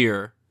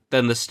easier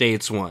than the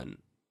States one.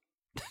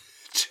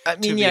 I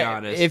mean, to be yeah,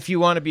 honest. if you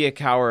want to be a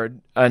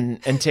coward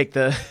and take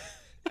the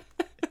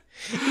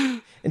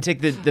and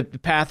take the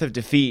path of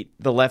defeat,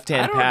 the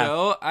left-hand I don't path.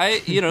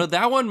 know.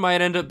 That one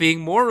might end up being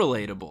more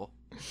relatable.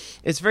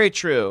 It's very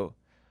true.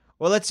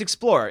 Well, let's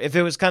explore. If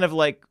it was kind of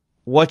like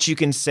what you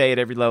can say at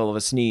every level of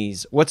a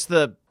sneeze, what's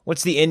the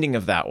ending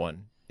of that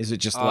one? Is it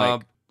just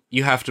like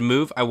You have to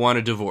move. I want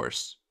a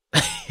divorce.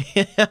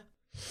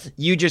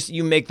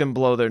 you make them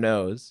blow their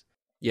nose?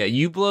 Yeah,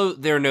 you blow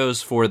their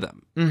nose for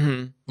them.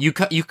 Mm-hmm.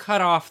 You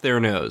cut off their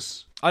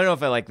nose. I don't know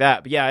if I like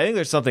that, but yeah, I think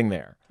there's something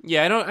there.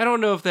 Yeah, I don't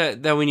know if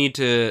that we need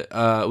to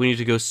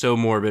go so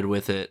morbid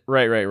with it.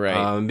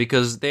 Right.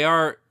 Because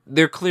they're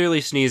clearly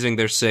sneezing.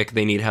 They're sick.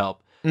 They need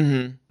help.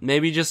 Mm-hmm.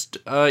 Maybe just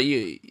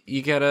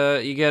you get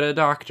a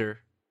doctor.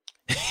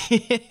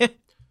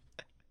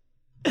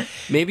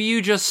 Maybe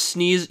you just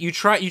sneeze. You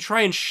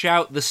try and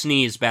shout the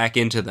sneeze back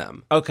into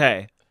them.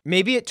 Okay.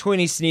 Maybe at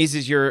 20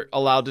 sneezes, you're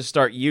allowed to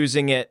start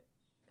using it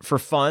for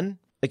fun.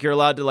 Like you're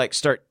allowed to like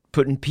start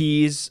putting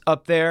peas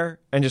up there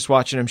and just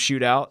watching them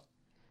shoot out.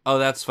 Oh,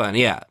 that's fun.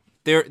 Yeah,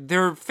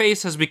 their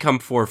face has become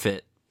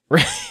forfeit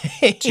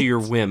Right. to your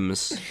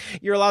whims.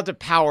 You're allowed to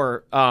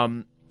power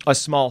a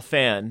small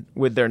fan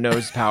with their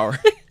nose power.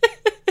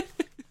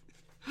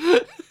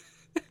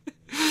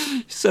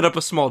 Set up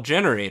a small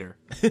generator.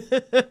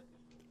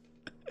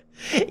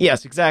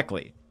 Yes,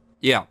 exactly.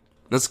 Yeah,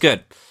 that's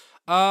good.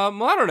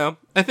 Well, I don't know.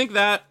 I think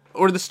that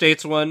or the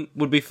States one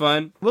would be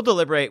fun. We'll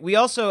deliberate. We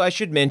also, I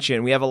should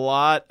mention, we have a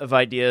lot of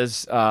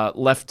ideas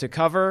left to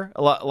cover,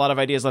 a lot of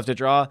ideas left to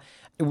draw.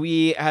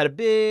 We had a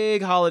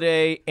big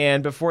holiday,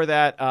 and before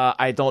that,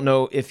 I don't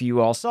know if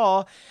you all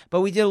saw, but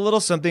we did a little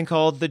something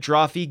called the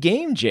Drawfee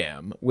Game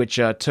Jam, which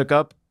took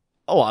up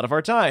a lot of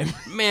our time.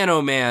 Man,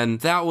 oh man,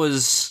 that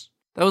was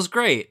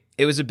great.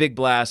 It was a big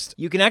blast.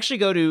 You can actually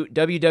go to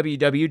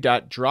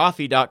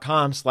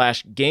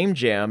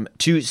www.drawfee.com/gamejam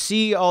to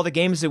see all the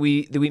games that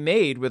we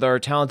made with our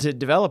talented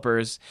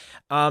developers,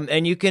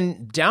 and you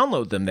can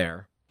download them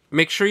there.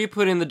 Make sure you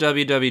put in the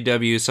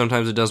www.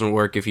 Sometimes it doesn't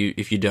work if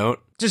you don't.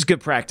 Just good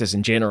practice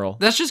in general.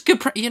 That's just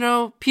good.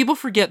 People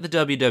forget the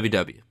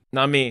www.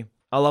 Not me.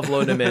 I love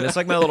loading them in. It's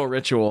like my little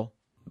ritual.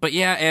 But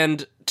yeah,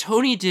 and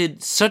Tony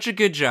did such a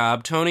good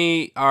job.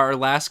 Tony, our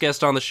last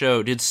guest on the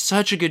show, did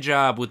such a good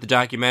job with the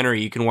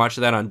documentary. You can watch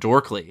that on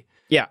Dorkly.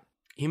 Yeah.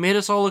 He made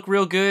us all look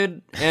real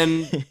good,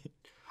 and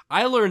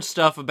I learned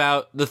stuff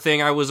about the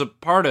thing I was a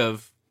part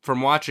of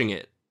from watching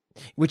it.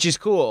 Which is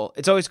cool.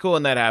 It's always cool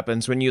when that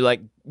happens, when you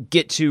like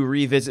get to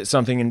revisit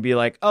something and be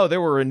like, oh,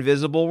 there were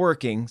invisible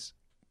workings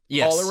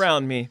all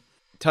around me,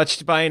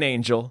 touched by an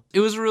angel. It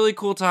was a really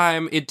cool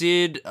time. It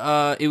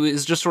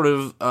was just sort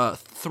of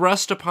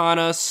thrust upon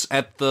us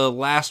at the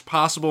last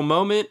possible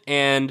moment,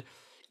 and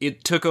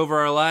it took over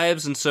our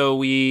lives, and so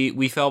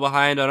we fell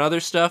behind on other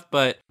stuff,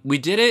 but we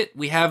did it.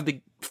 We have the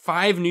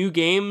 5 new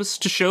games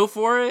to show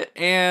for it,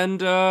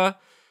 and we're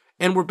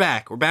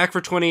back. We're back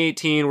for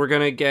 2018. We're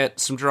going to get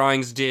some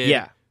drawings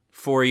did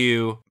for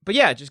you. But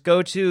yeah, just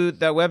go to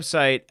that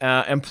website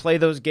and play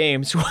those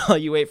games while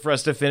you wait for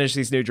us to finish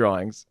these new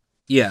drawings.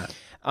 Yeah.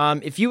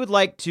 If you would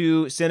like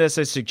to send us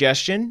a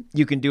suggestion,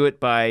 you can do it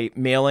by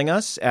mailing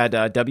us at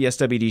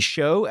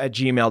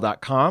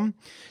wswdshow@gmail.com,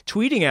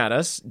 tweeting at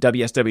us,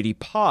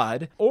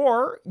 WSWDpod,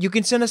 or you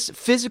can send us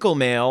physical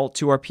mail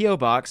to our P.O.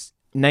 Box,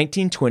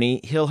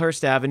 1920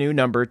 Hillhurst Avenue,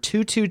 number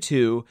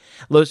 222,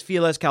 Los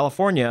Feliz,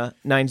 California,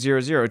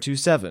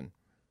 90027.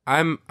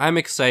 I'm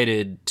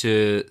excited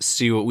to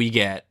see what we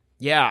get.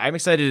 Yeah, I'm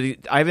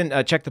excited. I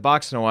haven't checked the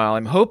box in a while.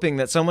 I'm hoping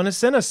that someone has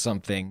sent us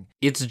something.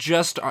 It's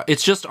just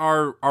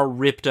our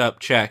ripped up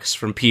checks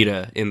from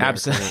PETA in there.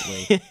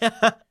 Absolutely.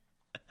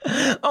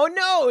 Oh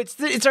no,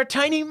 it's our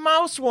tiny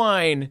mouse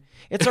wine.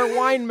 It's our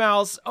wine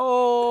mouse.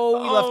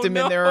 Oh, we left him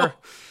in there.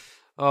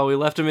 Oh, we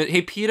left him in.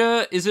 Hey,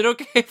 PETA, is it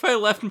okay if I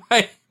left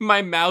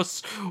my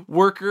mouse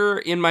worker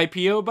in my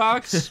P.O.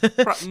 box?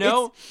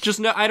 No?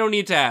 No, I don't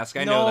need to ask.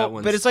 I know that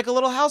one. But it's like a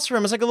little house for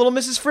him. It's like a little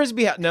Mrs.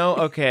 Frisbee house. No,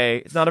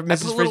 okay. It's not a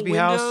Mrs. Frisbee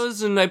house.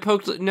 Windows and I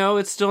poked. No,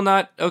 it's still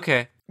not.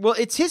 Okay. Well,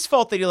 it's his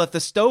fault that he left the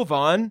stove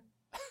on.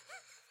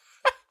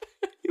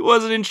 He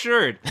wasn't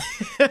insured.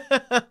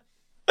 All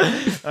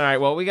right,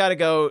 well, we got to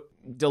go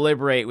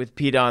deliberate with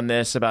PETA on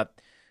this about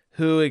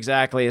who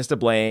exactly is to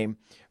blame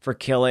for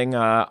killing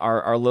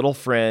our little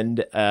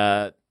friend,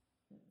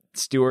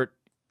 Stuart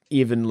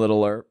Even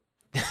Littler.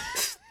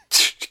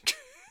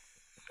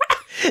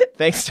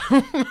 Thanks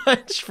so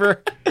much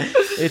for...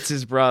 It's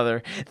his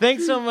brother.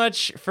 Thanks so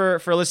much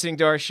for listening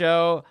to our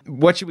show.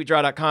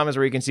 WhatShouldWeDraw.com is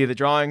where you can see the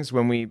drawings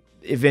when we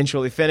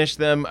eventually finish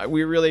them.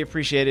 We really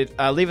appreciate it.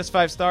 Leave us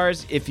 5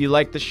 stars if you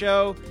like the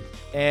show,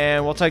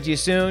 and we'll talk to you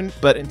soon.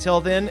 But until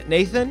then,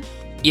 Nathan?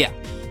 Yeah.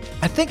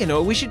 I think I know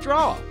what we should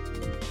draw.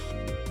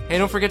 Hey,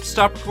 don't forget to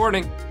stop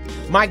recording.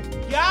 My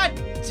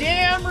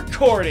goddamn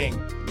recording.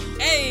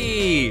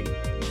 Hey!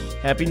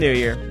 Happy New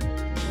Year.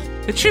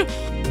 Achoo!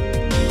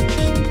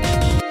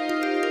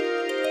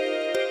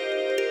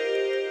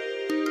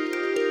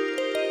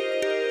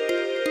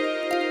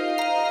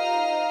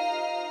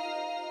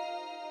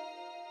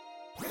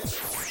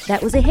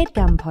 That was a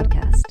HeadGum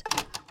podcast.